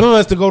sanctioning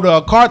guns to go to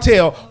a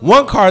cartel,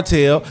 one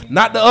cartel,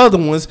 not the other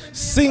ones,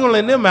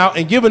 singling them out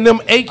and giving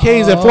them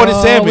AKs and Oh,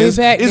 47s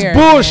we back is there,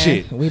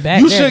 bullshit. man. We back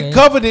You there, should man.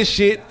 cover this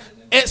shit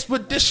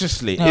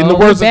expeditiously, in Oh, the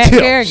we words of back Tip.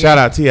 there again. Shout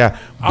out T.I. All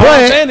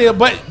I'm saying is,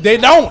 but they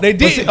don't. They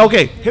did. see,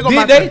 okay, here go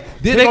my did thing. they?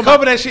 Here Did they go my-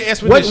 cover that shit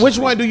expeditiously? Which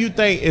one do you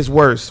think is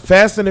worse,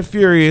 Fast and the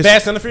Furious?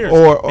 Fast and the Furious.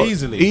 or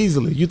Easily.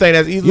 Easily. You think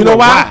that's easily? You know or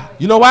why?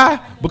 You know why?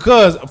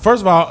 Because first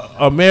of all,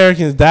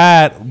 Americans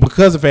died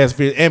because of Fast and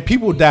Furious, and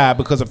people died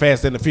because of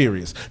Fast and the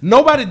Furious.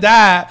 Nobody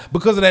died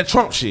because of that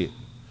Trump shit.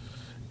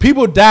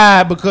 People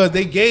died because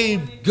they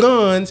gave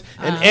guns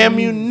and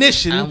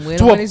ammunition I'm with him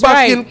to when a he's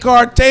fucking right.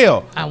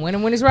 cartel. I win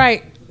him when he's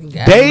right.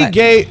 They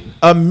gave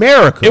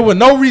America. It was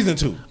no reason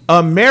to.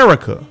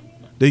 America,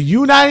 the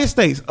United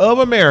States of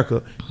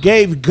America,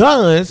 gave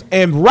guns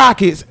and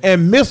rockets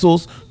and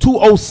missiles to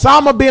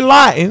Osama bin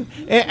Laden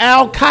and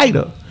Al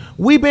Qaeda.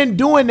 We've been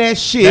doing that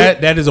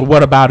shit. That is a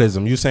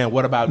whataboutism. You saying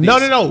what about this?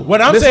 No.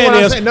 What I'm This is saying what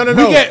I'm is, saying. No. we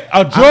get a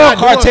I'm drug not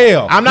doing-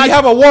 cartel. I'm not- We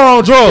have a war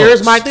on drugs.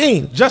 Here's my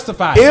thing.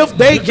 Justify it. If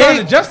they You're trying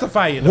gave- to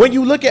justify it. When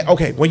you look at when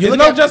you There's look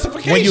no at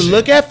justification. when you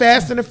look at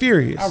Fast and the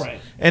Furious, All right.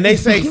 and they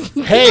say,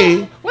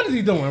 "Hey, What is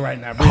he doing right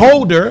now, bro?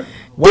 Holder,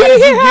 why Did did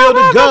you you hear how give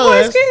the loud my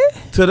voice guns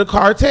get? to the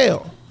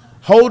cartel?"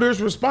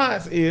 Holder's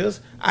response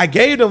is, "I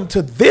gave them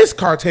to this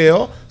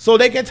cartel so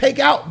they can take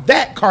out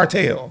that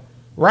cartel."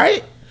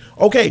 Right?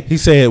 Okay. He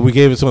said we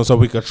gave it to him so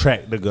we could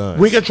track the guns.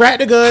 We can track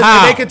the guns How?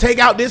 and they can take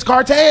out this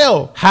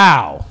cartel.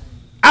 How?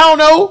 I don't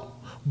know,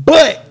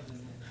 but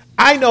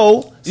I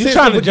know. You since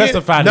trying the to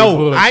justify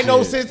No, this I know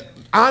bullshit. since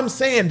I'm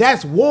saying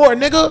that's war,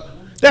 nigga.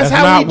 That's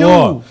how not we do.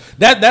 war.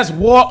 That's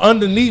war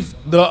underneath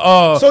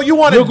the. So you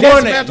wanna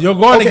dismantle- you're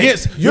going Okay,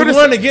 against you're you're the-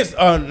 going against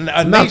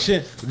a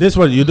nation. This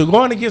one you're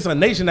going against a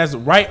nation that's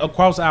right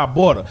across our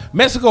border.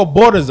 Mexico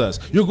borders us.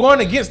 You're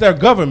going against their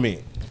government.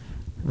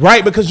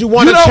 Right, because you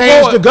want You to don't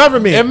change go- the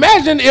government.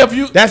 Imagine if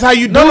you. That's how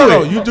you do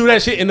No, it. you do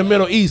that shit in the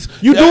Middle East.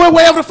 You do it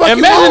wherever the fuck you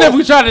Imagine want. if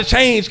we try to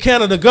change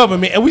Canada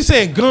government and we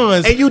saying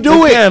guns. And you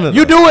do it. Canada.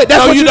 You do it.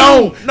 That's no, what you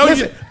don't. do. No,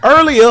 Listen, you.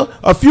 earlier,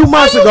 a few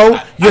months ago,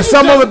 you you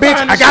son of a bitch.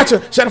 justifying I the got shit.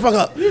 you. Shut the fuck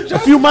up. You A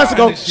few months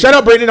ago, justifying the shit. shut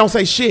up, Brittany. Don't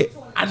say shit.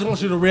 I just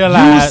want you to You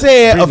realize.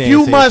 said a Brittany few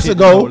ain't said months shit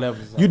to no ago.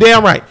 levels. You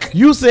damn right.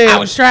 You said I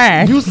was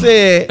trying. You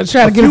said I was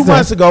trying a to get few us there.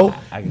 months ago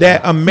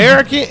that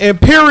American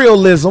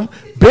imperialism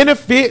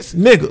benefits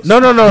niggas. No,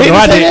 Didn't I he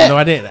say didn't. that? No,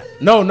 I didn't.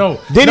 No.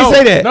 Didn't he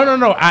say that?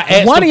 No. I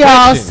asked One the of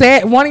y'all question.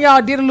 said, one of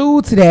y'all did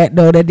allude to that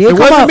though. That did It come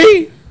wasn't up.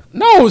 me.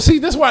 No, see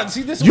this one.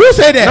 See this. You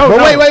said that,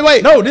 but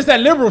wait. No, this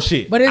that liberal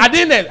shit. But it's, I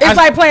didn't. It's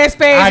like playing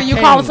spades and you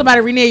calling somebody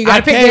Renee. You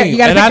gotta pick that. You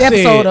gotta pick the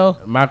episode though.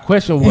 My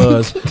question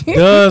was,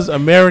 does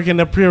American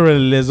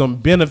imperialism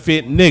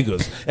benefit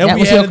niggas? And That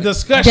we was had your- a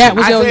discussion. that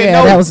was I your- said yeah,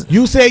 no. that was-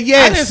 You said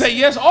yes. I didn't say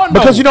yes or no.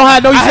 Because you know how I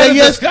know you had said a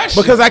yes?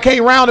 discussion. Because I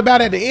came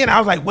roundabout at the end. I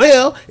was like,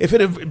 well, if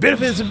it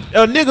benefits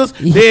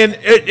niggas, then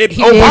He did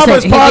Obama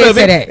is say- part he did of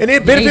say it. that. And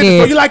it He benefits.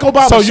 did. So you like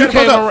Obama. So Shut you the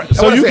fuck came up. around. That's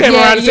So what I you said. came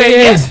around and said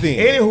yes then.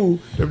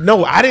 Anywho,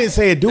 no, I didn't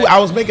say it, dude. I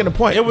was making a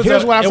point. It was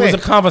Here's a- what I'm it saying.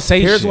 was a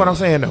conversation. Here's what I'm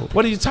saying, though.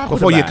 What are you talking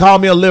Before you about? call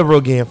me a liberal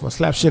again for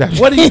slap shit out you.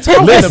 What are you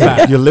talking Listen,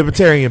 about? you're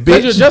libertarian,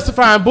 Because you're bitch.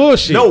 justifying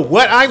bullshit. No,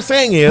 what I'm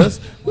saying is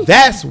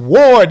that's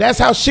war. That's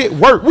how shit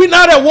works. we're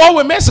not at war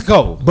with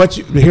Mexico. But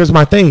here's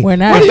my thing. We're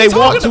not. If What are they you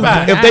want talking to,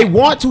 about? if they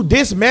want to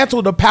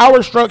dismantle the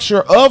power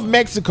structure of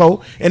Mexico,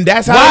 and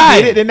that's how Why?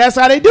 they did it, then that's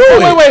how they do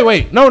it.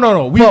 Wait.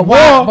 No. We But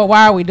war.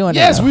 why are we doing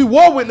Yes, that? we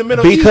war with the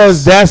Middle Because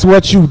East. that's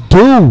what you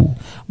do.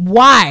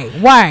 Why?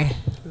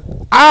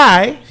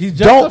 I He's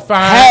don't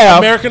justifying have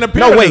American No,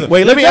 imperialism.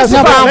 wait. Let me He's answer.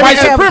 justifying Let white me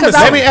answer- supremacy.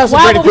 Let me answer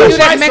Why Brady would we do question.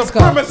 that in White Mexico?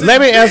 supremacy,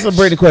 Let me bitch. answer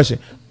Brady question.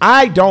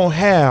 I don't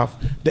have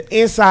the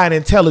inside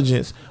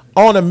intelligence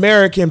on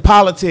American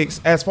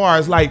politics as far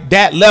as like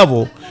that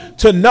level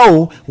to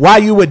know why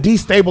you would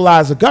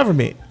destabilize a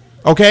government.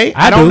 Okay,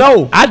 I don't do.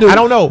 know. I do. I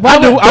don't know. I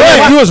do. But- All I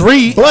gotta do is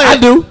read. but I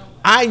do.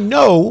 I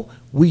know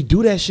we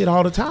do that shit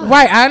all the time.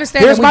 Right, I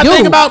understand. Here's that my we do.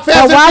 thing about Fast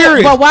But and why,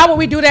 Furious. but why would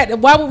we do that?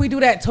 Why would we do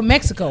that to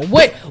Mexico?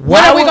 What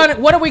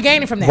are we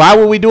gaining from that? Why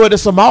would we do it to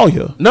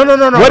Somalia? No.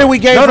 What did we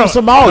gain from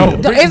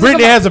Somalia?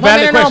 Brittany has a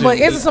valid question. But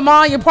isn't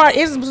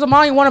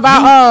Somalia one of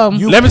our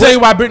Let me tell you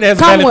why Brittany has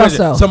a valid Commonwealth,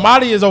 question. though.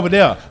 Somalia is over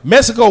there.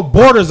 Mexico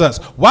borders us.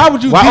 Why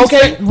would you? Why,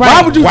 okay,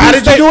 Why would you? Why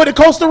did you do it in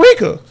Costa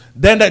Rica?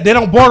 Then they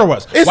don't border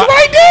us. It's Why-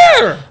 right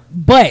there.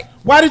 But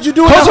Why did you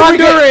do it in Costa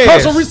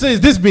Honduras? Rica is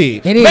this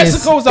big. it is.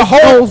 Mexico is a It's whole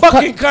whole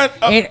fucking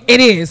country. it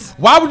is.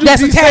 Why would you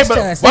That's attached to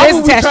destabilize? us. Why That would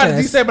is we attached try to to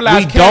us.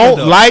 destabilize We Canada?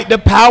 don't like the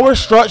power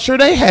structure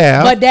they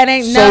have. But that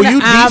ain't so none you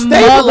of our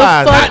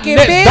destabilize. motherfucking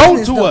Not next door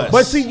business. to though. us.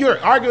 But see, you're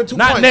arguing two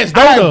Not points. next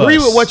door I to agree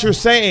us. with what you're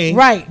saying.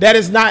 Right. That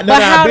is not But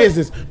none of how our do-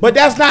 business. But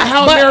that's not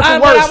how But, America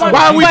but works. I want-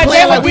 Why are we but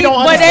playing they like would we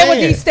don't But they would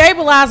understand?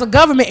 destabilize a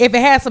government if it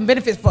has some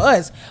benefits for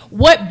us.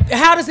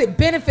 How does it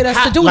benefit us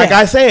to do Like that?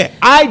 I said,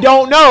 I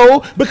don't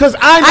know because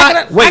I'm I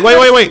not. can- Wait.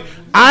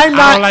 I'm I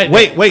not. don't like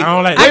that. Wait. I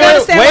don't like I that. can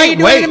understand why you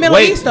do it in the Middle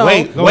East, though.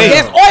 Wait.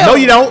 There's oil. No,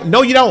 you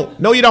don't.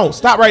 No, you don't.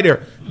 Stop right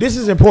there. This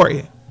is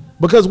important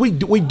because we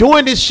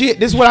doing this shit.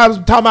 This is what I was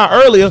talking about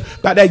earlier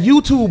about that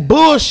YouTube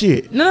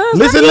bullshit. No, it's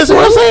listen not what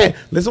I'm YouTube. saying.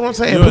 Listen what I'm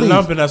saying. You're Please.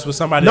 lumping us with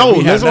somebody. No, that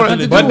we have listen what, nothing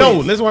to but do no,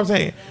 with. listen what I'm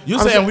saying. You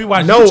I'm saying we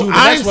watch no, YouTube, and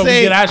that's I'm where we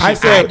saying, get our shit. I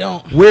said I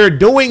don't. we're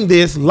doing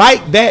this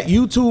like that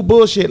YouTube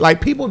bullshit.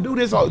 Like people do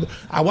this.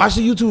 I watch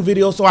the YouTube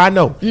video, so I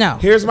know. No.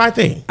 Here's my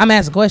thing. I'm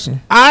asking a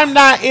question. I'm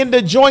not in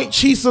the Joint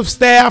Chiefs of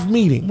Staff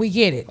meeting. We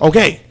get it.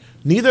 Okay.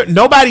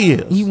 Nobody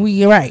is.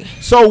 You're right.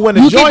 So when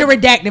the You joint, get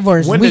the redacted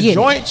version. when We the get it.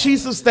 Joint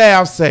Chiefs of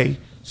Staff say,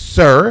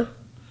 "Sir,"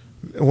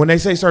 when they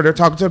say "sir," they're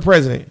talking to the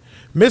president.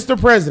 Mr.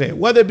 President,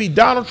 whether it be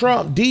Donald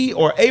Trump, D,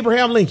 or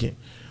Abraham Lincoln,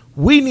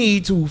 we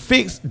need to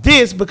fix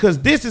this because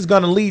this is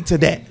going to lead to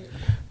that.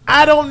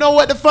 I don't know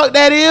what the fuck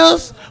that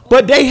is,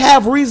 but they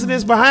have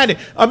reasonings behind it.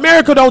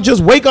 America don't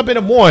just wake up in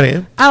the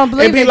morning I don't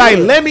believe and be they like,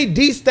 do it. "Let me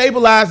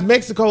destabilize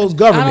Mexico's I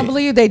government." don't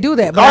believe they do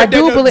that, but All I right,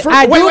 do then, believe. wait,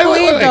 I do wait,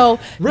 believe wait. though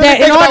Really that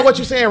think in about order, what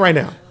you're saying right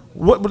now.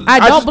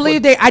 I don't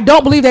believe they. I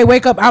don't believe they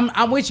wake up.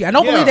 I'm with you. I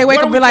don't Yeah, believe they wake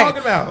what up are and we be like.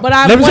 talking about? But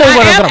Let me what tell you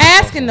what I I'm am talking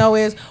about. asking though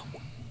is.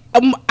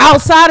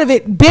 Outside of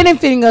it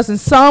benefiting us in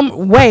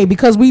some way,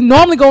 because we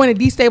normally go in and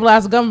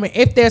destabilize the government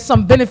if there's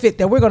some benefit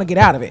that we're going to get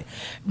out of it.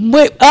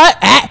 With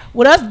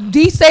us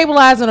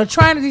destabilizing or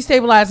trying to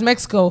destabilize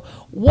Mexico,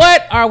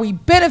 What are we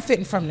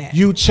benefiting from that?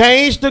 You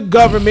changed the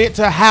government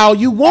to how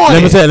you want Let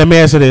me it. say, let me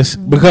answer this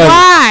because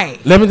Why?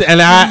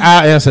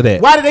 I'll answer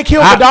that. Why did they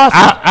kill Gaddafi?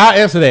 I'll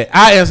answer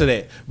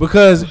that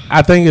because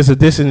I think it's a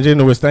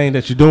disingenuous thing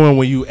that you're doing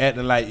when you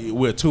acting like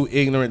we're too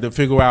ignorant to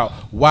figure out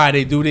why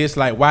they do this,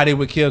 like why they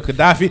would kill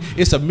Gaddafi.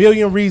 It's a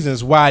million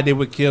reasons why they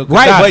would kill Gaddafi.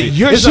 Right,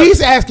 but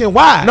she's asking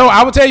why. No,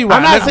 I will tell you why.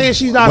 I'm not saying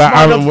she's not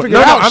smart enough to figure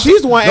it out.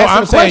 She's the one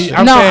asking the question.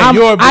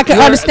 I can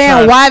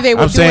understand why they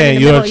would do it in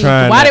the Middle East,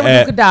 why they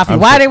would do Gaddafi,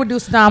 why they would do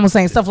Saddam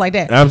Hussein, stuff like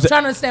that. I'm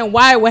trying to understand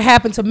why it would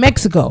happen to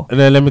Mexico. And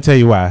then let me tell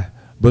you why.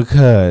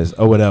 Because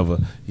or whatever,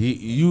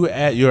 you're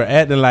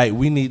acting like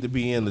we need to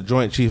be in the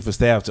Joint Chief of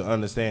Staff to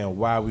understand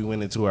why we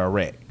went into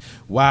Iraq,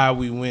 why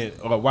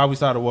we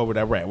started a war with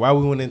Iraq, why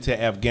we went into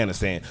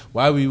Afghanistan,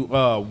 why we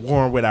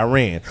warring with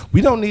Iran. We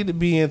don't need to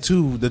be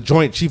into the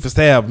Joint Chief of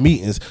Staff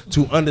meetings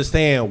to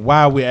understand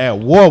why we're at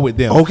war with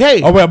them.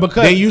 Okay, well,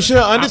 because then you should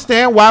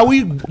understand why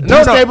we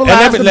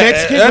destabilized the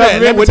Mexican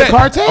government with the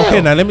cartel.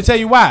 Okay, now let me tell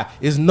you why.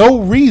 It's no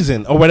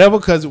reason or whatever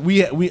because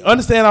we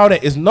understand all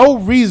that. It's no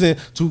reason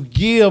to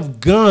give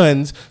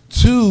guns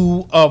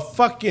to a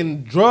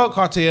fucking drug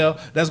cartel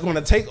that's going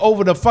to take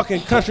over the fucking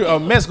country of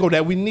Mexico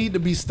that we need to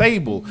be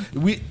stable.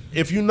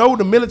 If you know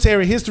the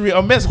military history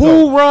of Mexico.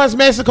 Who runs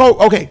Mexico?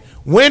 Okay,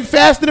 when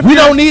Fast and the We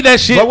Furious- don't need that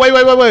shit. But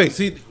wait.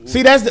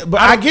 See that's but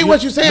I get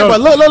what you're saying,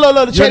 but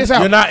look, check this out.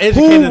 You're not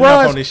educated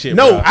enough on this shit,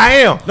 No, bro. I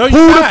am. No, you're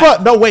Who not. the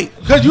fuck? No, wait.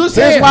 Because you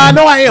said. Here's why I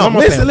know I am. One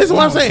more Listen thing.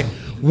 what I'm saying.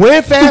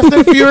 When Fast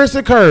and Furious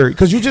occurred,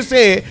 because you just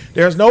said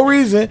there's no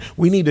reason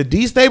we need to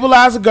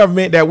destabilize a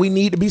government that we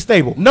need to be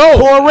stable. No,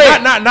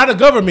 correct. not a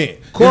government.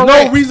 There's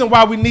no reason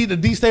why we need to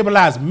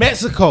destabilize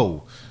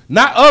Mexico.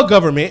 Not a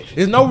government.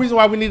 There's no reason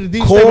why we need to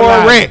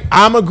destabilize. Correct.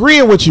 I'm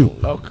agreeing with you.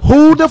 Okay.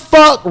 Who the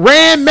fuck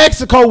ran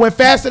Mexico when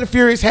Fast and the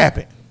Furious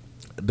happened?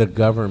 The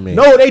government.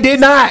 No, they did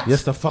not.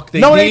 Yes, the fuck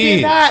they No, did. they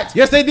did not.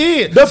 Yes, they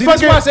did. The See,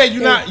 that's fucking- why I said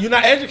you're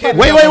not educated.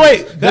 Wait.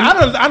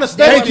 I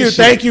understand.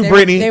 Thank you, They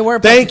Brittany. were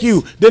Thank puppets.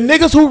 you. The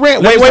niggas who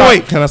ran. Let me Wait.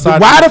 stop. Can I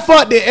start? Why the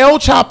fuck did El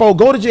Chapo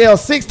go to jail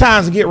 6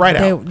 times and get right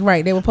out?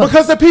 They were puppets.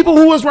 Because the people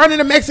who was running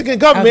the Mexican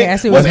government Okay, I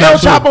see was what El you're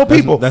saying. Chapo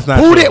people. That's not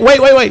who true. did?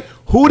 Wait.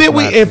 Who did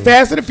we Not in true.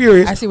 Fast and the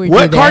Furious? I see what you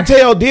What did there.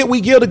 cartel did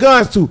we give the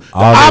guns to? The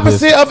All of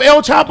opposite of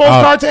El Chapo's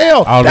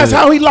cartel. all of That's this-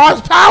 how he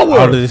lost power.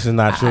 All of this is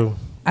not true.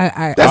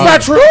 That's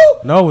not true.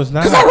 No, it's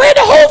not. Because I read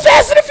the whole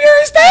Fast and the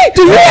Furious thing.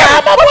 Do you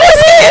have my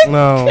voice in?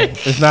 No,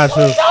 it's not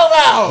true.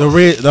 about?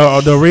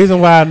 The reason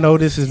why I know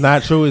this is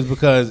not true is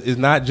because it's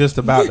not just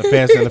about the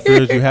Fast and the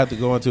Furious. You have to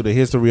go into the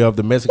history of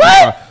the Mexican.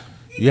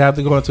 You have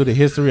to go into the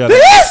history of The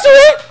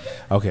history?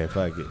 Okay,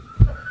 fuck it.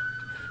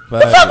 The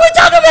fuck we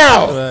talking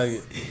about? Fuck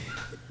it.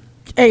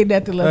 Ain't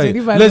nothing left. Hey,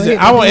 listen,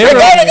 I want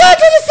everybody. Go to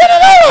the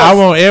Senators. I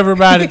want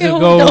everybody to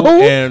go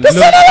and The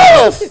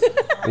Senators.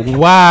 look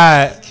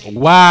why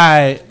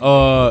What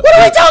are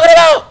we talking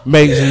about?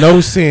 makes no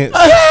sense.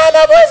 Yeah,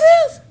 my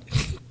voice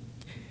is.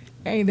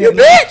 Ain't You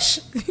that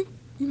bitch.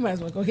 You might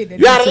as well go hit that.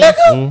 You out of deuce.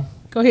 liquor?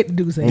 Go hit the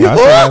deuce. I still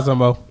got some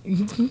more.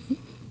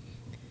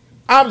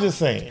 I'm just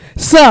saying.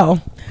 So,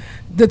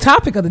 the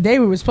topic of the day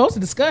we were supposed to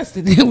discuss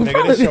today we're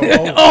Nigga, this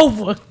probably show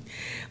over.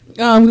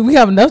 We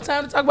have enough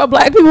time to talk about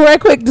black people right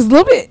quick, just a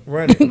little bit.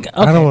 Run it. Okay.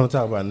 I don't want to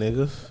talk about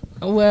niggas.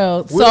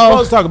 Well, We're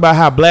supposed to talk about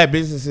how black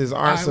businesses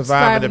aren't Are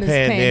surviving the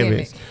surviving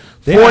this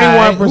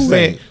pandemic.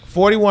 pandemic.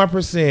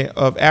 41%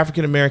 of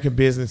African American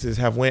businesses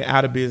have went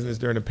out of business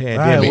during the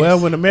pandemic. well,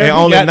 when America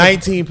and only got the-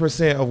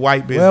 19% of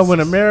white businesses. Well, when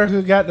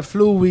America got the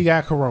flu, we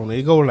got corona.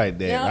 It go like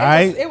that, Now,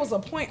 right? it was a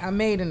point I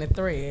made in the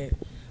thread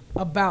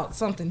about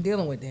something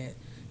dealing with that.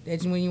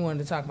 When you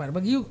wanted to talk about it,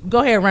 but you go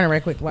ahead and run it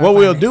right quick. while I what find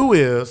we'll it. do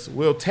is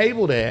we'll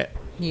table that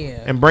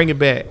yeah, and bring it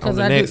back on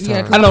the next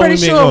time. Cause I I'm know pretty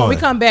we been sure when going. we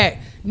come back,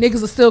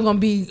 niggas are still gonna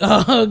be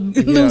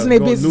losing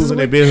their business. Losing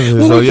their businesses.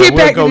 When So we yeah, get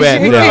we'll back go to this back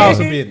to shit. Who that.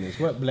 lost a business?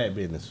 What black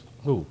business?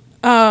 Who?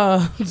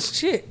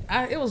 Shit.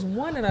 It was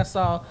one that I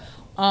saw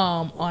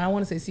on I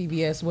want to say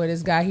CBS where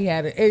this guy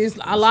it's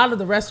a lot of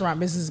the restaurant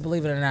businesses,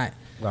 believe it or not.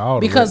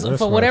 All the Because for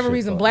restaurant whatever shit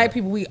reason, fucked black up.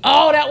 people,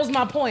 that was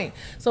my point.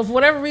 So for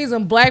whatever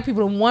reason, black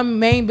people, the one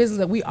main business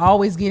that we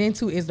always get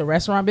into is the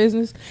restaurant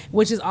business,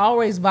 which is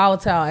always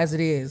volatile as it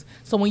is.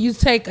 So when you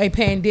take a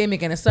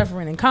pandemic and a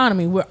suffering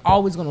economy, we're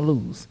always going to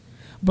lose.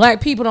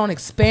 Black people don't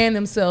expand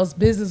themselves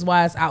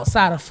business-wise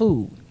outside of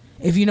food,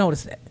 if you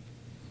notice that.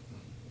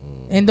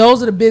 And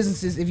those are the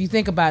businesses, if you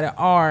think about it,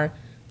 are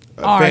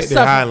Affected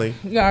suffering. highly.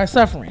 Yeah, are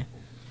suffering.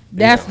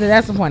 That's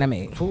the point I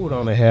made. Food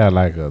only had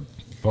like a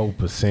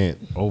 4%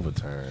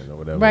 overturn or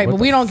whatever. Right, What but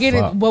the we don't get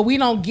fuck? it. But we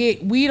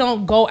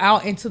don't go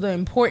out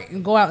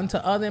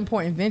into other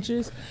important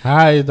ventures.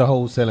 How is the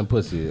whole selling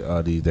pussy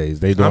these days?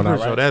 They doing I'm all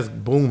pretty sure right? that's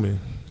booming.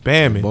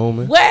 Bamming.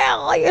 Booming.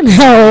 Well, you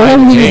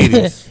know,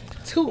 Ladies.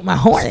 toot my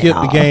horn.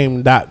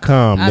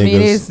 Skipthegame.com, niggas. I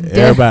mean, it's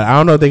Everybody. I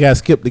don't know if they got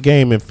skip the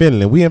game in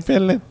Finland. We in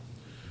Finland?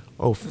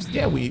 Oh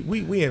yeah,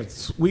 we in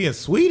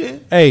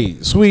Sweden. Hey,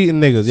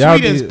 Sweden niggas, y'all.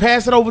 Sweden,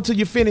 pass it over to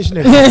your Finnish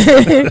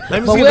niggas.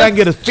 Let me see if I can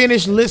get a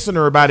Finnish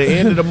listener by the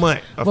end of the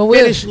month. A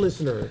Finnish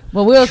listener.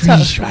 But we'll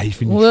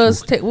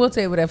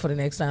table that for the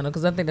next time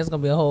because I think that's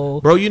gonna be a whole.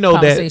 Bro, you know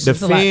that the It's a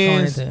lot going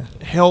Finns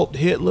into. helped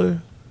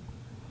Hitler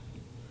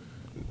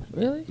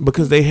Really?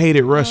 because they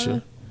hated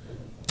Russia.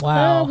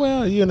 Wow.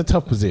 Well, you're in a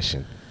tough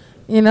position.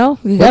 You know,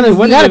 you What gotta are you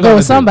go gonna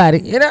with do? somebody.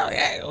 You know,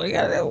 we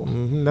gotta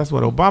do. That's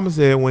what Obama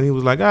said when he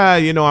was like,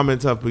 I'm in a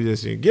tough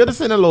position. Give the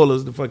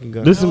Sinalolas the fucking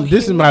gun. This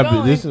is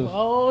my this is.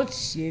 Oh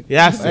shit.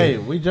 Yeah, I Hey,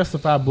 said. we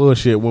justify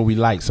bullshit when we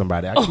like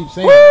somebody. I keep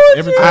saying this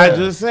every time. I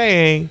just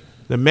saying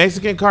the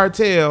Mexican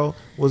cartel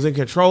was in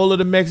control of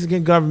the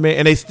Mexican government,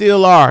 and they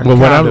still are. But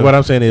kinda. what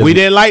I'm saying is we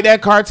didn't like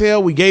that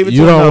cartel. We gave it. you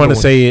to don't want want to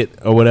say it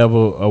or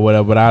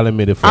whatever, but I'll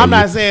admit it for you. I'm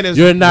not saying it's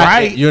you're not.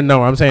 right. You're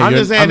no. I'm saying. I'm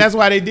you're- just saying that's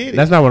why they did it.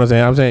 That's not what I'm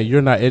saying. I'm saying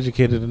you're not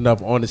educated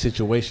enough on the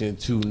situation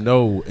to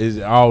know is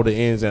all the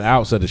ins and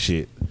outs of the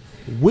shit.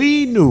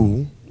 We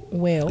knew.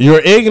 Well,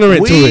 You're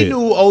ignorant to We it. knew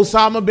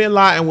Osama bin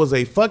Laden was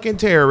a fucking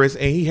terrorist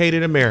and he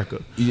hated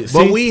America. Yeah,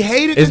 But see, we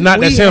hated. it's not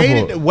that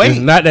simple. It's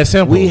not that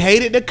simple. We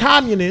hated the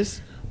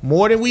communists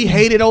more than we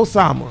hated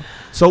Osama.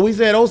 So we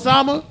said,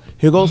 Osama,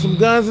 here goes some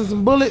guns and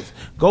some bullets.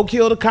 Go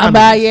kill the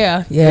communists.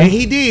 yeah. And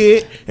he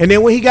did. And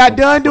then when he got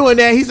done doing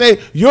that, he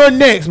said, "You're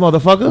next,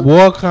 motherfucker."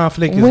 War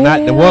conflict is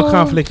not the war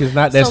conflict is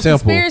not that so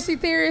simple. Conspiracy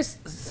theorists.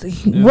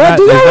 It's What not,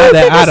 do it's y'all not really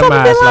think that Osama bin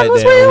itemized Laden like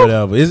was that or real?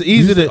 whatever. It's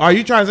easy to. Are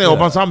you trying to say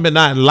Osama bin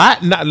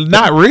Laden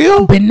not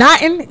real? Bin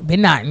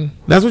Laden.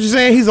 That's what you're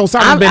saying? He's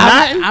Osama bin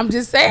Laden? I'm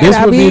just saying. This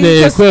would be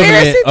the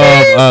conspiracy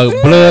equivalent of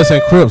theorists. Bloods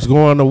and Crips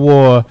going to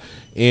war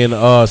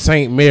in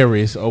St.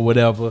 Mary's or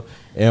whatever,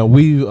 and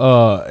we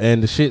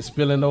and the shit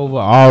spilling over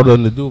all the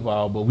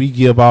Duval, but we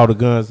give all the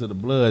guns to the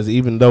Bloods,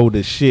 even though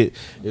the shit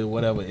is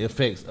whatever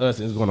affects us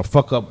is gonna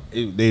fuck up.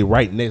 They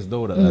right next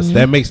door to us.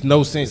 That makes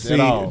no sense See, at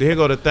all. here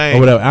go the Or thing.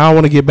 whatever. I don't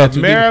want to get back to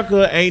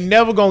America ain't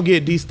never gonna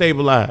get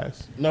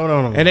destabilized. No.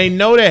 And they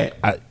know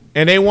that.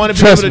 And they want to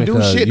be Trust able to me,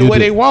 do cuz, shit the you way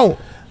do. they want.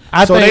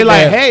 I So think they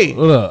like, that- hey,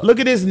 look. look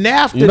at this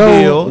NAFTA You know,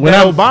 deal when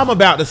that I'm- Obama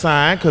about to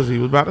sign because he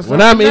was about to sign.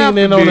 When I'm the NAFTA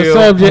eating in on the deal.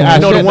 subject, I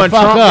you know shut the the one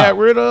fuck Trump up. got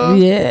rid of.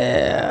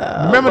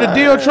 Yeah. Remember the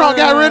deal Trump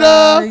got rid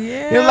of?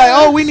 Yeah. He was like,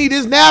 oh, we need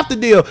this NAFTA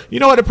deal. You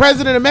know what the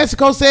president of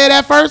Mexico said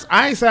at first?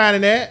 I ain't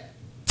signing that.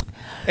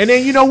 And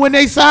then you know when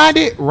they signed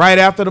it? Right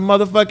after the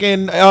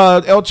motherfucking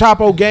El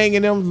Chapo gang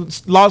and them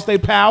lost their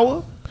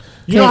power.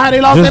 You know how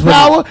they lost Just their for-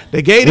 power?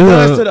 They gave the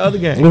guns to the other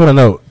gang. You want to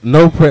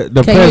know?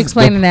 Can you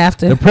explain it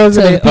after? The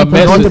president to the of people?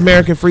 North Mexico.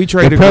 American Free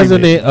Trade The Agreement.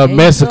 president of There you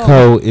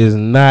Mexico is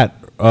not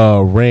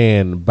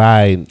ran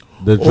by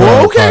the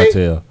drug Okay.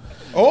 cartel.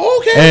 Oh,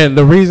 okay. And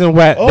the reason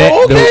why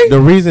that, okay. the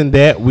reason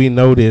that we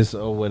know this,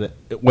 or what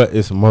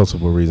it's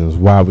multiple reasons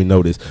why we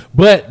know this,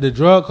 but the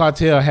drug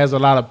cartel has a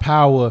lot of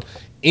power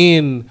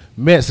in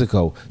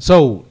Mexico.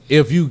 So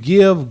if you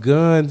give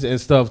guns and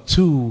stuff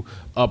to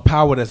a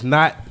power that's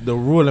not the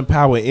ruling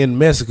power in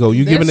Mexico,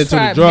 you're giving it to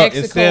the drug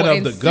instead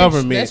of the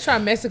government. Let's try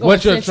Mexico What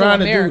and you're Central trying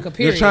to America, do,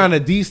 period. you're trying to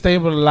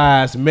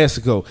destabilize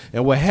Mexico.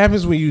 And what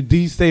happens when you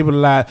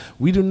destabilize?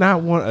 We do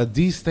not want a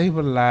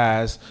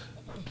destabilized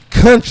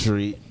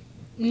country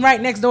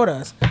right next door to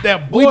us.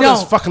 that We borders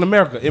don't. fucking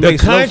America. It the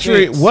makes no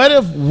country. sense. What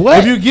if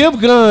If you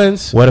give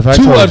guns What if I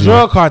to told a you?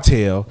 drug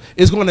cartel,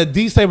 it's going to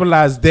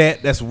destabilize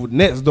that's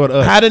next door to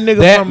us. How the nigga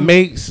that from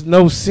makes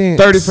no sense.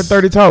 30 for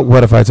 30 talk?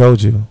 What if I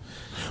told you?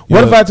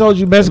 What Yeah. if I told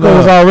you Mexico No.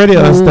 was already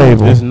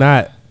unstable? It's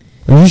not.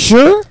 You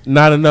sure?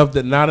 Not enough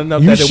that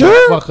You it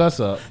sure? would fuck us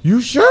up. You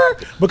sure?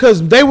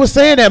 Because they were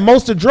saying that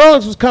most of the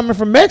drugs was coming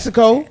from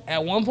Mexico.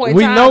 At one point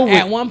We in time, know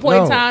at it- one point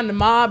in no. time, the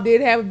mob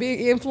did have a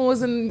big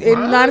influence in the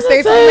United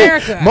States of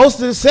America. Most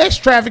of the sex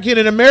trafficking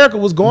in America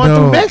was going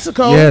through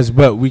Mexico. Yes,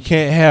 but we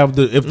can't have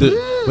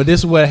but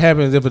this is what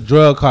happens if a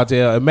drug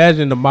cartel.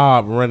 Imagine the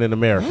mob running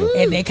America.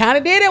 And they kind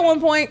of did at one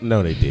point.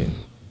 No, they didn't.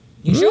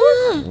 You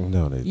sure?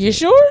 No, they didn't. You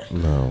sure?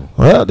 No.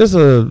 Well, this is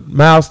a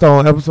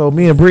milestone episode.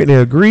 Me and Brittany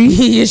agree.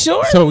 You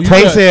sure? So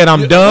Tay said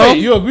I'm dumb.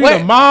 You agree Wait.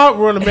 the mob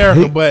run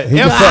America, but he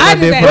Epstein- just said I that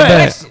just different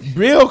asked- back.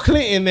 Bill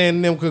Clinton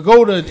and them could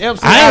go to Epstein.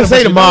 I didn't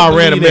say the mob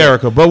ran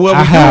America, but what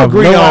we do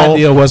agree on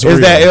is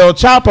that El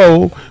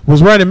Chapo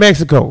was running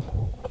Mexico.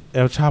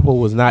 El Chapo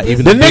was not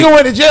even The the nigga big,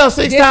 went to jail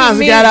 6 times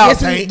and got out.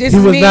 Tank. This he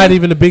is was me, not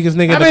even the biggest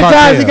nigga How in the many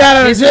cartel. times he got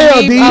out of this jail,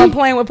 is me D?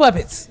 playing with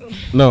puppets.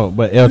 No,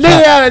 but El Nigga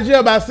Chapo, out of jail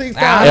about 6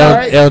 times, El-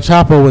 right? El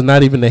Chapo was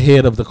not even the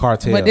head of the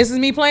cartel. But this is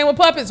me playing with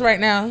puppets right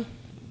now.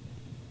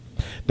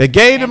 They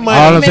gave the All money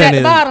I'm Men saying at the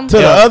is- bottom. to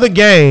the other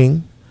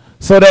gang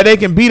so that they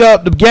can beat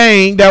up the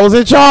gang that was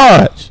in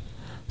charge.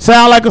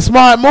 Sound like a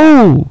smart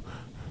move.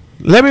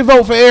 Let me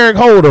vote for Eric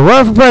Holder.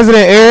 Run for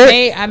president,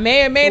 Eric. I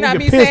may or may We not can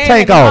be piss saying that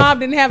Tank the off. mob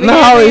didn't have a No,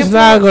 heavy it's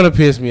not influence. gonna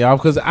piss me off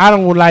because I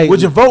don't like.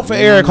 Would you vote for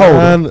Eric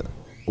Holder?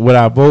 Would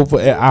I vote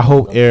for? I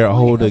hope Eric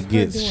Holder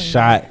gets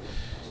shot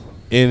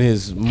in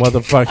his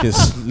motherfucking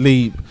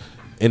sleep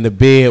in the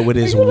bed with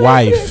his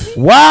wife.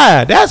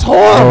 Why? That's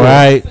horrible. All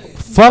right,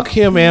 Fuck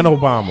him and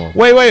Obama.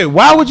 Wait.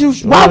 Why would you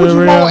want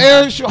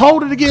Eric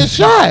Holder to get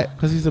shot?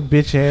 Because he's a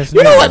bitch ass.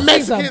 You know what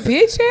He's a Mexicans?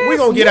 bitch ass. We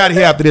gonna get out of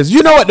here after this.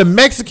 You know what the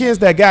Mexicans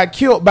that got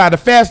killed by the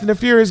Fast and the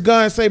Furious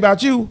gun say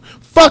about you?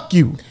 Fuck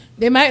you.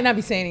 They might not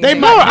be saying They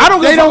anything. might. I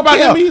don't give a fuck about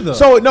care. them either.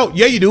 So no,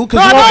 yeah, you do because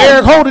No, you want I don't.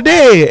 Eric Holder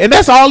dead, and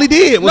that's all he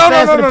did was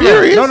Fast and the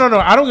Furious. No.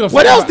 I don't give a fuck.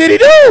 What else did he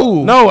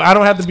do? No, I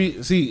don't have to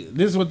be. See,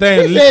 this is what he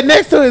thing. said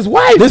next to his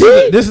wife.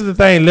 This is the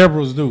thing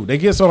liberals do. They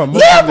get so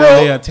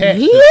emotionally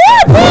attached.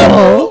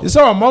 Liberal. They're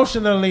so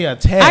emotionally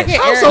attached. I get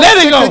I'm so Eric- Let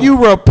it sick go. of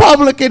you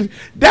Republican.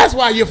 That's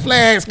why your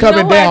flag's You know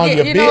coming what I down, get-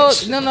 you you know,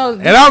 bitch. no.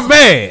 And I'm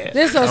mad.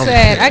 This is so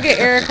sad. I get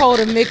Eric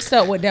Holder mixed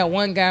up with that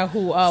one guy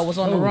who was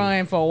on the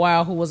run for a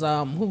while. Who was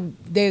who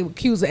they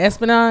accused of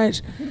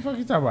espionage. What the fuck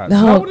you talking about? No.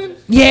 Snowden?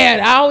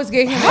 Yeah, I always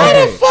get him. How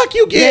the fuck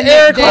you get Yeah,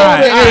 Eric they-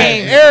 Holder they-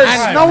 and Eric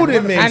I- Snowden I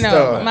mixed know.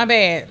 up? My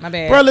bad.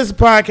 Bro, listen,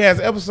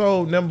 podcast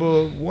episode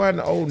number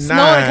 109.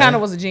 Snowden kind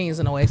of was a genius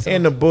in a way. So.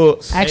 in the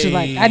books. Actually,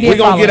 like I did. We're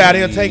gonna follow get out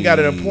him. of here. Tank got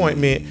an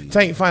appointment.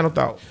 Tank, final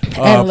thought. At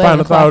 11 Final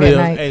o'clock thought at is,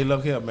 night. hey,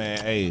 look here, man.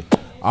 Hey,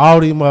 all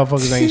these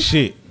motherfuckers ain't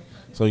shit.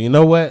 So you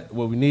know what?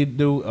 What we need to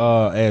do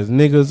as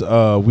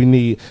niggas, we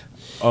need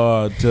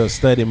to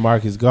study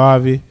Marcus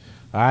Garvey.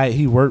 All right,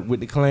 he worked with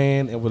the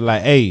Klan and was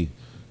like, hey,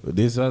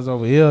 this us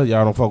over here,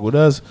 y'all don't fuck with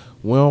us.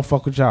 We don't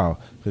fuck with y'all.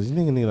 Because you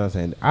niggas need to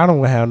understand, I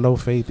don't have no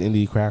faith in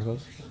these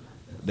crackers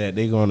that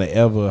they gonna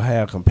ever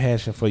have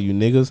compassion for you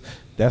niggas.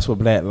 That's what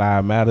Black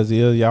Lives Matters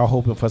is. Y'all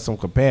hoping for some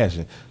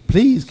compassion.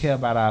 Please care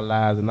about our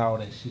lives and all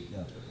that shit.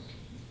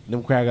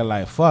 Them crackers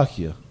like, fuck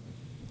you.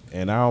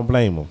 And I don't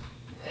blame them.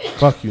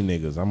 Fuck you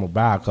niggas. I'm gonna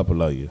buy a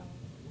couple of you.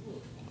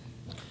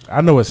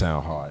 I know it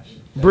sound harsh.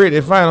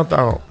 Brittany, final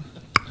thought.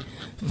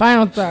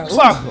 Final thought.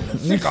 Fuck them.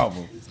 Sick of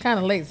them. It's kind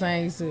of late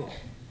saying you said.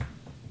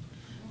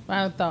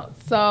 Final thought.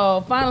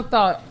 So, final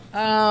thought.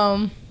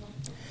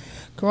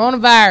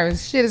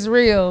 Coronavirus. Shit is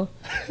real.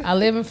 I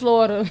live in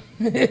Florida.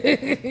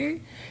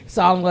 That's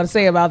all I'm going to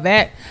say about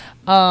that.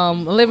 I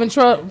live in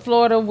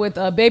Florida with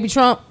Baby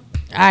Trump,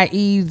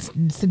 i.e.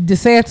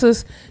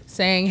 DeSantis,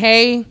 saying,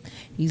 hey,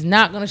 he's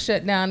not going to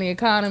shut down the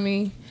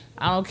economy.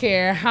 I don't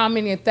care how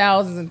many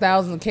thousands and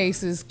thousands of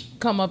cases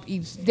come up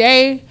each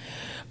day.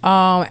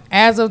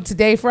 As of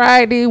today,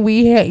 Friday,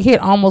 we hit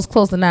almost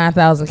close to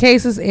 9,000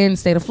 cases in the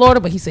state of Florida,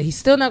 but he said he's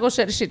still not going to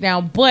shut the shit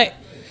down, but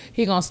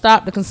he going to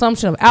stop the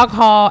consumption of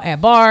alcohol at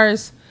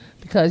bars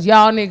because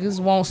y'all niggas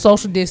want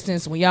social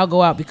distance when y'all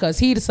go out because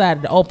he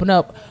decided to open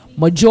up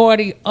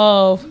majority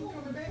of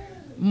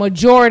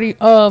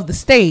the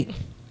state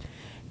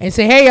and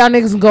say, hey, y'all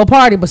niggas can go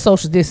party, but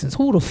social distance.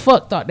 Who the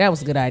fuck thought that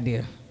was a good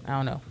idea?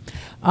 I don't know.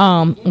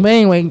 But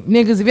anyway,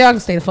 niggas, if y'all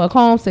can stay the fuck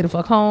home, stay the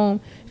fuck home.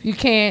 If you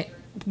can't,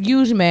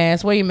 use your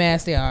mask, wear your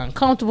mask. They are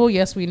uncomfortable.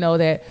 Yes, we know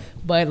that.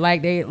 But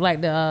like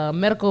the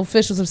medical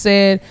officials have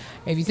said,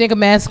 if you think a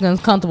mask is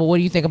uncomfortable, what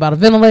do you think about a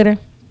ventilator?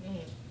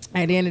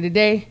 At the end of the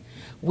day,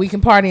 we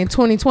can party in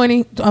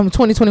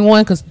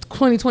 2021 because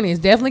 2020 is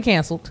definitely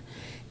canceled.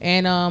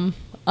 And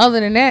other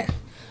than that,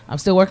 I'm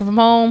still working from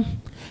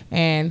home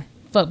and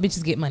fuck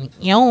bitches get money.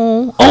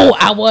 Yo. Oh,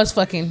 I was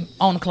fucking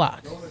on the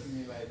clock.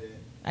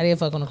 I did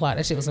fuck on the clock.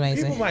 That shit was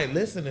amazing. People might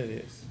listen to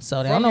this.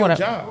 So they from don't know your what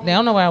job. they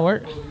don't know where I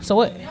work. So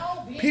what?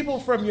 People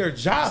from your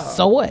job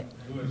So what?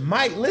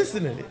 might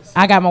listen to this.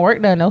 I got my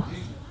work done though.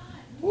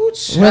 Ooh, Really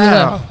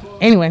child. well.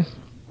 Anyway.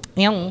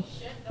 Yo.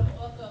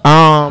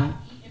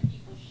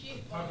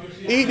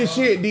 Eat the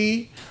shit,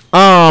 D.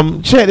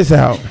 Check this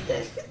out.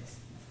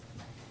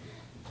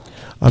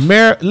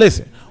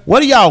 Listen,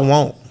 what do y'all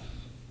want?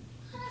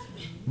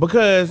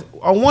 Because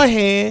on one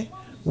hand,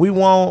 we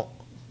want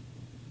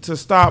to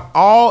stop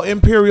all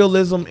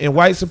imperialism and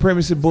white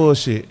supremacy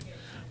bullshit.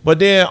 But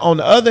then on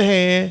the other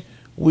hand,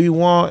 we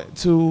want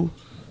to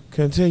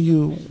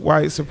continue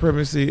white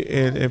supremacy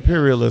and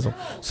imperialism.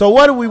 So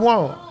what do we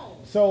want?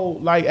 So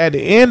like at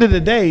the end of the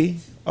day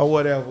or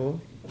whatever,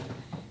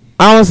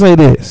 I want to say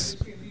this.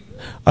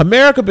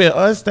 America been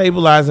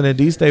unstabilizing and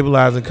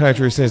destabilizing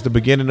country since the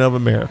beginning of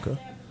America.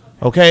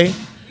 Okay?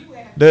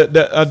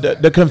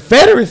 The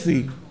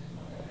Confederacy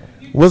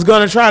was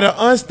going to try to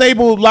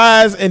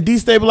unstabilize and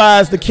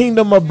destabilize the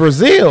kingdom of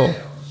Brazil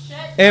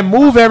and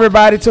move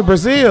everybody to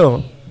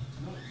Brazil.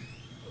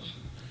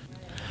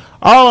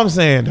 All I'm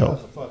saying, though,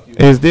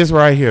 is this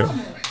right here.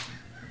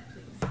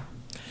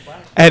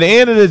 At the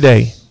end of the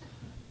day,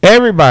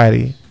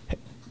 everybody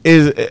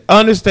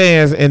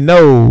understands and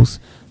knows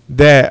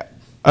that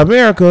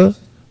America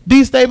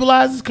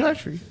destabilizes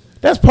country.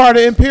 That's part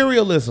of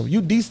imperialism.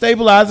 You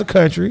destabilize a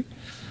country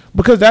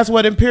because that's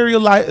what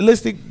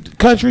imperialistic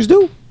countries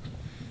do.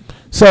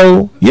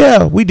 So,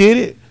 yeah, we did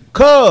it.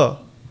 Cuz,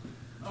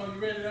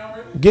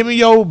 give me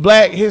your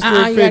Black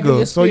History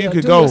figure so you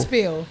could go.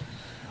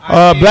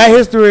 Black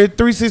History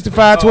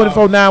 365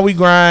 24/9. We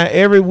grind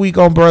every week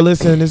on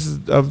Burleson. This is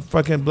a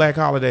fucking Black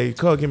holiday.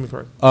 Cuz, give me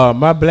first.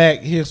 My Black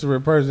History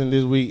person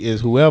this week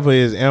is whoever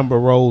is Amber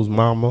Rose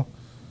mama.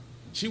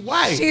 She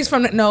white. She's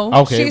from the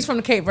Okay. She's from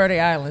the Cape Verde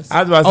Islands. I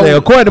was about to say,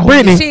 according to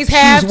Brittany, She's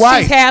half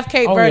white. She's half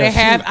Cape Verde,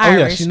 half Irish. Oh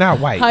yeah, she's not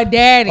white. Her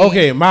daddy.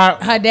 Okay,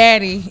 Her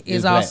daddy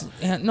is black.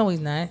 also. No, he's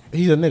not.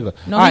 He's a nigga.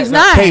 No, All he's right,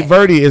 not. Cape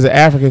Verde is an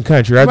African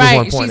country. I just Right.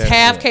 want to point She's that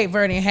half out. Cape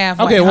Verde and half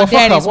Okay, white. well, Her fuck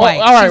daddy's up. white.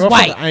 Well, all right, She's well,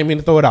 white. fuck up. I ain't mean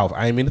to throw it off.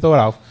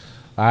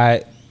 All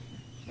right.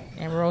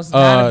 And Rose is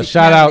not a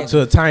Shout not a out nigga.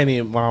 to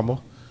Tiny Mama.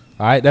 All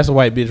right, that's a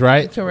white bitch,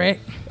 right? Correct.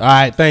 All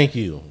right, thank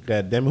you.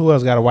 God damn it, who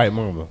else got a white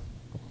mama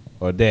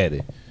or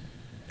daddy?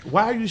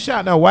 Why are you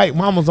shouting out white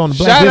mamas on the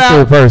Black Shout History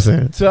out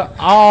person? To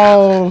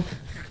all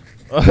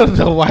of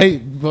the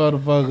white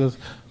motherfuckers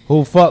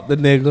who fuck the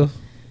nigga,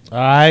 all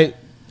right?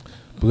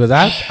 Because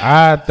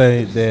I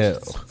think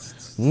that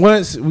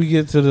once we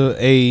get to the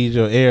age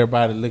of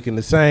everybody looking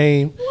the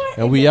same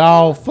and we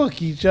all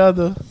fuck each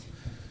other,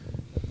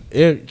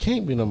 it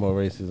can't be no more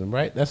racism,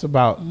 right? That's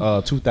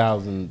about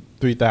 2,000,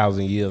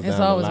 3,000 years It's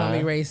down always the line.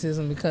 gonna be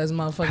racism because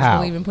motherfuckers How?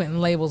 believe in putting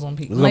labels on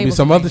people. There's gonna be labels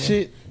some on other people.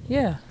 shit.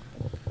 Yeah.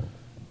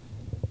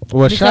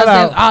 Well, shout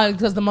out.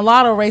 Because the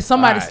mulatto race,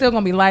 somebody's Alright. still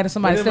gonna be lighter,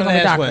 somebody's still gonna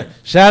be Last darker. one.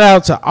 Shout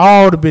out to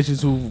all the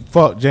bitches who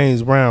fucked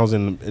James Brown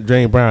in the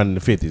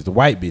 50s. The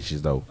white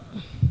bitches though.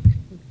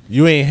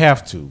 You ain't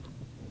have to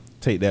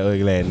take that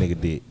ugly ass nigga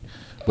dick,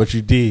 but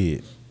you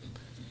did.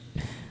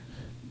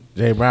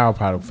 James Brown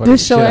probably fucking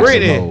This show shit out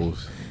actually- some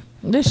hoes.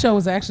 This show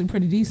was actually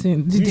pretty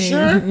decent. You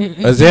sure?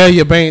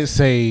 Azalea Banks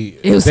say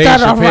It was Dave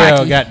started off Chappelle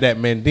rocky. got that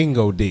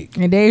Mandingo dick.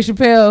 And Dave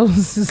Chappelle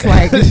was just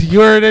like, You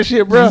heard that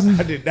shit, bro?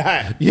 I did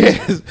not.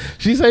 Yes.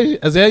 She say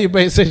Azalea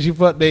Banks said she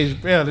fucked Dave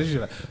Chappelle. And she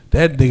like,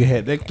 that nigga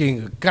had that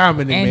king of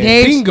comedy And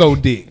Mandingo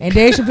dick. and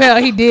Dave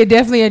Chappelle, he did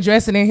definitely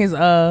address it in his in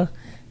the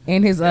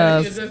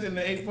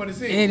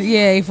 846.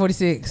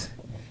 846.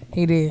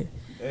 He did.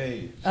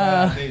 Hey, shout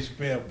out Dave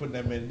Chappelle putting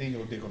that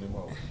Mandingo dick on him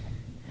all.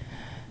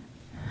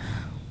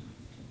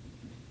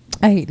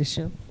 I hate this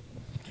show.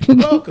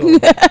 Welcome.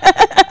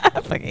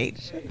 I fucking hate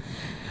this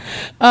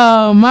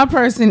show. My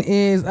person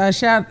is we're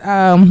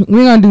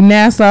gonna do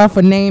Nassau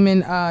for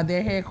naming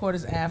their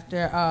headquarters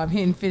after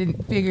Hidden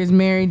Figures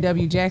Mary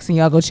W. Jackson.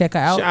 Y'all go check her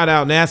out. Shout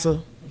out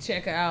NASA.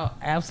 Check her out.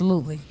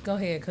 Absolutely. Go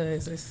ahead,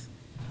 cuz.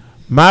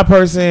 My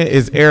person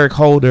is Eric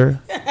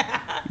Holder.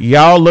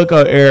 Y'all look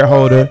up Eric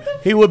Holder.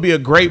 He would be a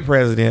great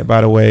president,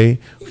 by the way.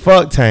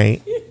 Fuck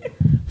Tank.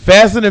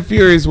 Fast and the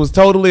Furious was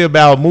totally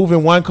about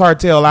moving one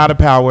cartel out of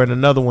power and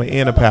another one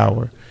into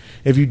power.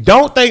 If you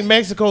don't think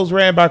Mexico's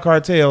ran by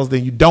cartels,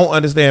 then you don't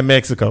understand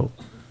Mexico.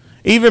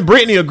 Even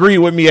Brittany agreed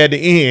with me at the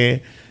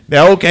end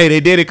that, okay,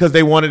 they did it because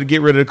they wanted to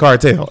get rid of the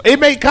cartel. It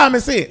made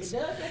common sense.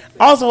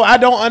 Also, I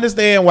don't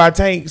understand why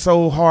Tank's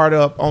so hard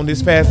up on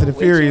this Fast and the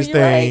Furious you're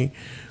thing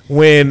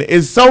when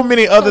it's so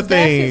many other That's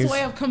things. his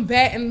way of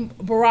combating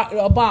Barack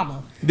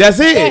Obama.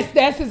 That's it.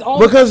 That's his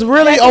only. Because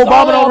really, that's his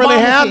Obama only don't really Obama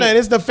have shit. nothing.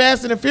 It's the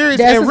Fast and the Furious.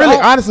 That's And his really,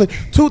 own- honestly,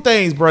 two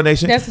things, bro,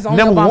 nation. That's his only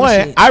Number Obama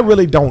one, shit. I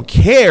really don't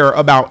care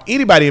about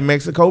anybody in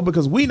Mexico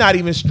because we not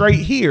even straight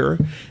here.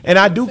 And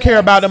I do care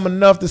about them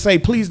enough to say,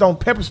 please don't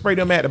pepper spray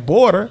them at the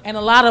border, And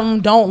a lot of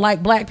them don't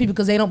like black people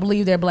because they don't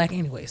believe they're black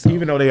anyway. So.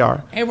 even though they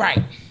are. Hey,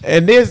 right.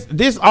 And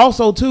this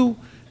also too,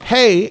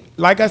 hey,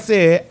 like I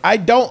said, I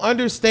don't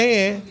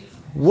understand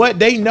what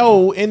they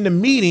know in the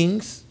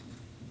meetings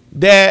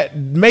that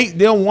make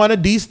them want to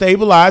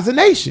destabilize the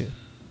nation.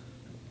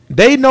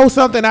 They know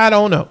something I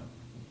don't know.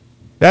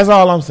 That's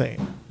all I'm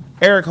saying.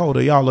 Eric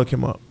Holder, y'all look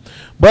him up.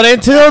 But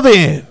until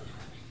then,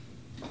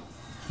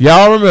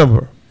 y'all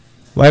remember,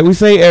 like we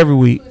say every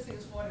week,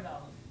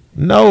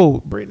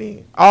 no,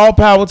 Brittany, all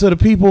power to the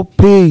people.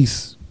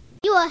 Peace.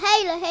 You a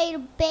hater,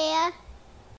 hater bear.